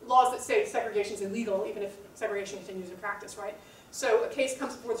that say segregation is illegal, even if segregation continues in practice, right? So a case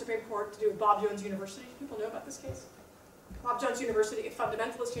comes before the Supreme Court to do with Bob Jones University. People know about this case? Bob Jones University, a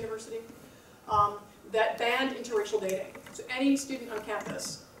fundamentalist university, that banned interracial dating. So any student on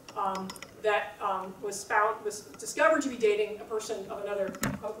campus that was discovered to be dating a person of another,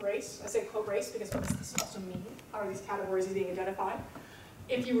 quote, race. I say quote race because what does this also mean? How are these categories being identified?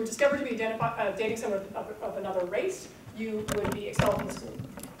 If you were discovered to be dating someone of another race, you would be expelled from the school.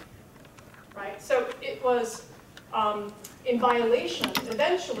 Right? So it was in violation,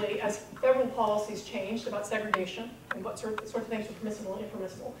 eventually, as federal policies changed about segregation and what sorts of things were permissible and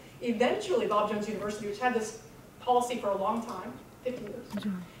impermissible. Eventually, Bob Jones University, which had this policy for a long time, 50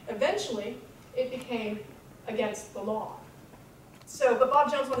 years, eventually it became against the law. So, but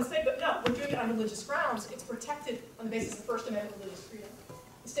Bob Jones wanted to say, but no, we're doing it on religious grounds. It's protected on the basis of First Amendment religious freedom.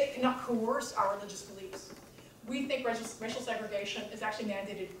 The state cannot coerce our religious beliefs. We think racial segregation is actually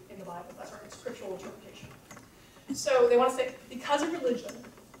mandated in the Bible. That's our scriptural interpretation. So they want to say, because of religion,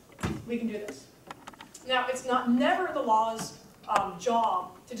 we can do this. Now, it's never the law's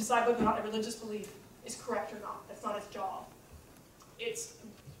job to decide whether or not a religious belief is correct or not. That's not its job. It's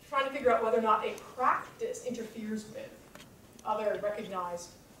trying to figure out whether or not a practice interferes with other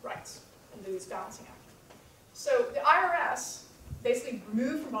recognized rights and do this balancing act. So the IRS basically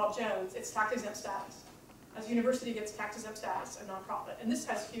removed from Bob Jones its tax-exempt status. As a university gets tax-exempt status, a nonprofit. And this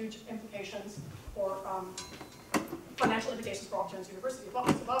has huge implications for financial implications for Bob Jones University.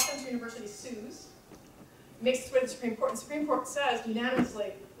 So Bob Jones University sues, makes its way to the Supreme Court, and the Supreme Court says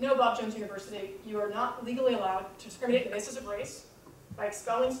unanimously, no, Bob Jones University, you are not legally allowed to discriminate on the basis of race by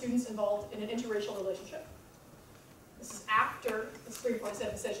expelling students involved in an interracial relationship. This is after the Supreme Court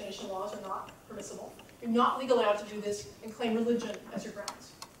said miscegenation laws are not permissible. You're not legally allowed to do this and claim religion as your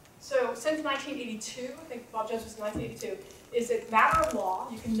grounds. So since 1982, I think Bob Jones was 1982, is a matter of law.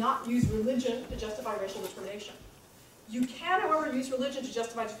 You cannot use religion to justify racial discrimination. You can, however, use religion to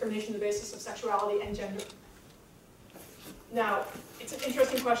justify discrimination on the basis of sexuality and gender. Now, it's an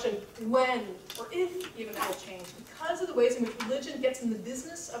interesting question when, or if even that will change, because of the ways in which religion gets in the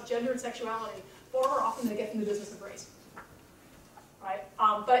business of gender and sexuality far more often than it gets in the business of race. Right?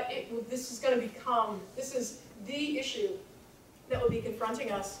 But this is going to become, this is the issue that will be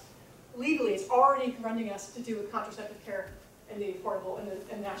confronting us legally. It's already confronting us to do with contraceptive care and the affordable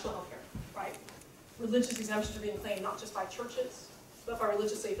and national health care. Right? Religious exemptions are being claimed not just by churches, but by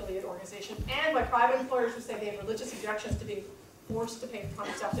religiously affiliated organizations and by private employers who say they have religious objections to being forced to pay for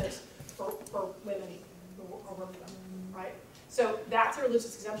contraceptives for women who are working them, right? So that's a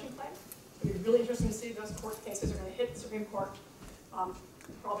religious exemption claim. It'll be really interesting to see those court cases are going to hit the Supreme Court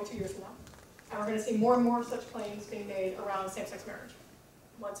probably 2 years from now. And we're going to see more and more such claims being made around same-sex marriage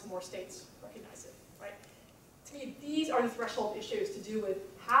once more states recognize it, right? To me, these are the threshold issues to do with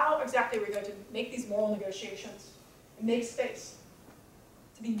how exactly we're going to make these moral negotiations and make space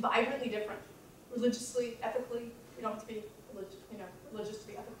to be vibrantly different, religiously, ethically. You don't have to be religious to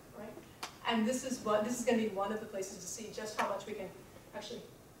be ethical, right? And this is going to be one of the places to see just how much we can actually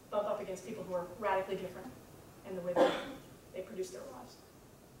bump up against people who are radically different in the way that they produce their lives.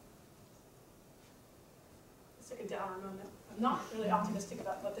 It's like a downer moment. I'm not really optimistic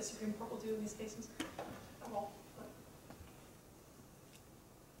about what the Supreme Court will do in these cases at all.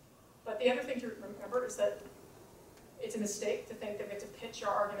 But the other thing to remember is that it's a mistake to think that we have to pitch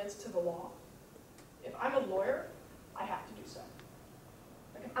our arguments to the law. If I'm a lawyer, I have to do so.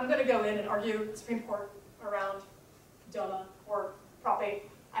 Like if I'm going to go in and argue the Supreme Court around DOMA or Prop 8,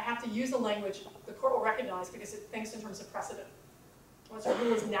 I have to use the language the court will recognize because it thinks in terms of precedent. It wants to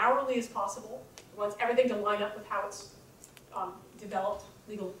rule as narrowly as possible. It wants everything to line up with how it's developed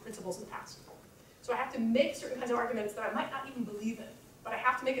legal principles in the past. So I have to make certain kinds of arguments that I might not even believe in, but I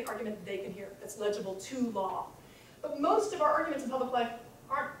have to make an argument that they can hear, that's legible to law. But most of our arguments in public life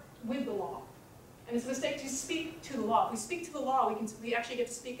aren't with the law. And it's a mistake to speak to the law. If we speak to the law, we actually get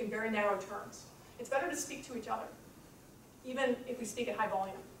to speak in very narrow terms. It's better to speak to each other, even if we speak at high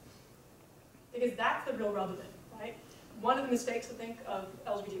volume. Because that's the real rub of it, right? One of the mistakes, I think, of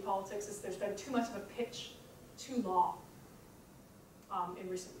LGBT politics is there's been too much of a pitch to law in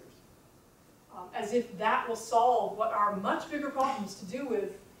recent years. As if that will solve what are much bigger problems to do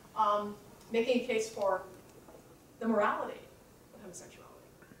with making a case for the morality of homosexuality.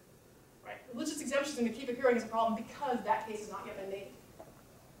 Right? Religious exemptions in the keep appearing is a problem because that case has not yet been made.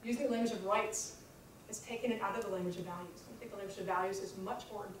 Using the language of rights has taken it out of the language of values. I think the language of values is much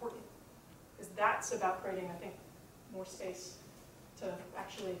more important because that's about creating, I think, more space to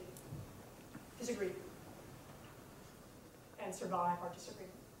actually disagree and survive our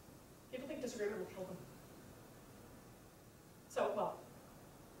disagreement. People think disagreement will kill them. So, well,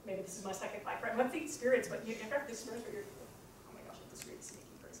 maybe this is my second life, right? What's the experience? But you have the experience where you're, oh my gosh, I disagree with sneaky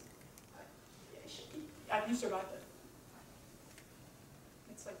crazy. Yeah, you survived it.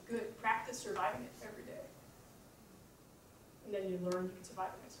 It's like good practice surviving it every day. And then you learn you can survive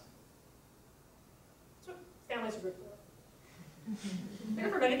it next time. That's what families are good for. They're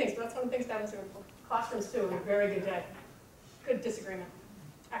good for many things, but that's one of the things families are good for. Classrooms too, a very good day. Good disagreement.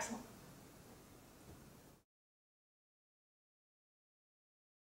 Excellent.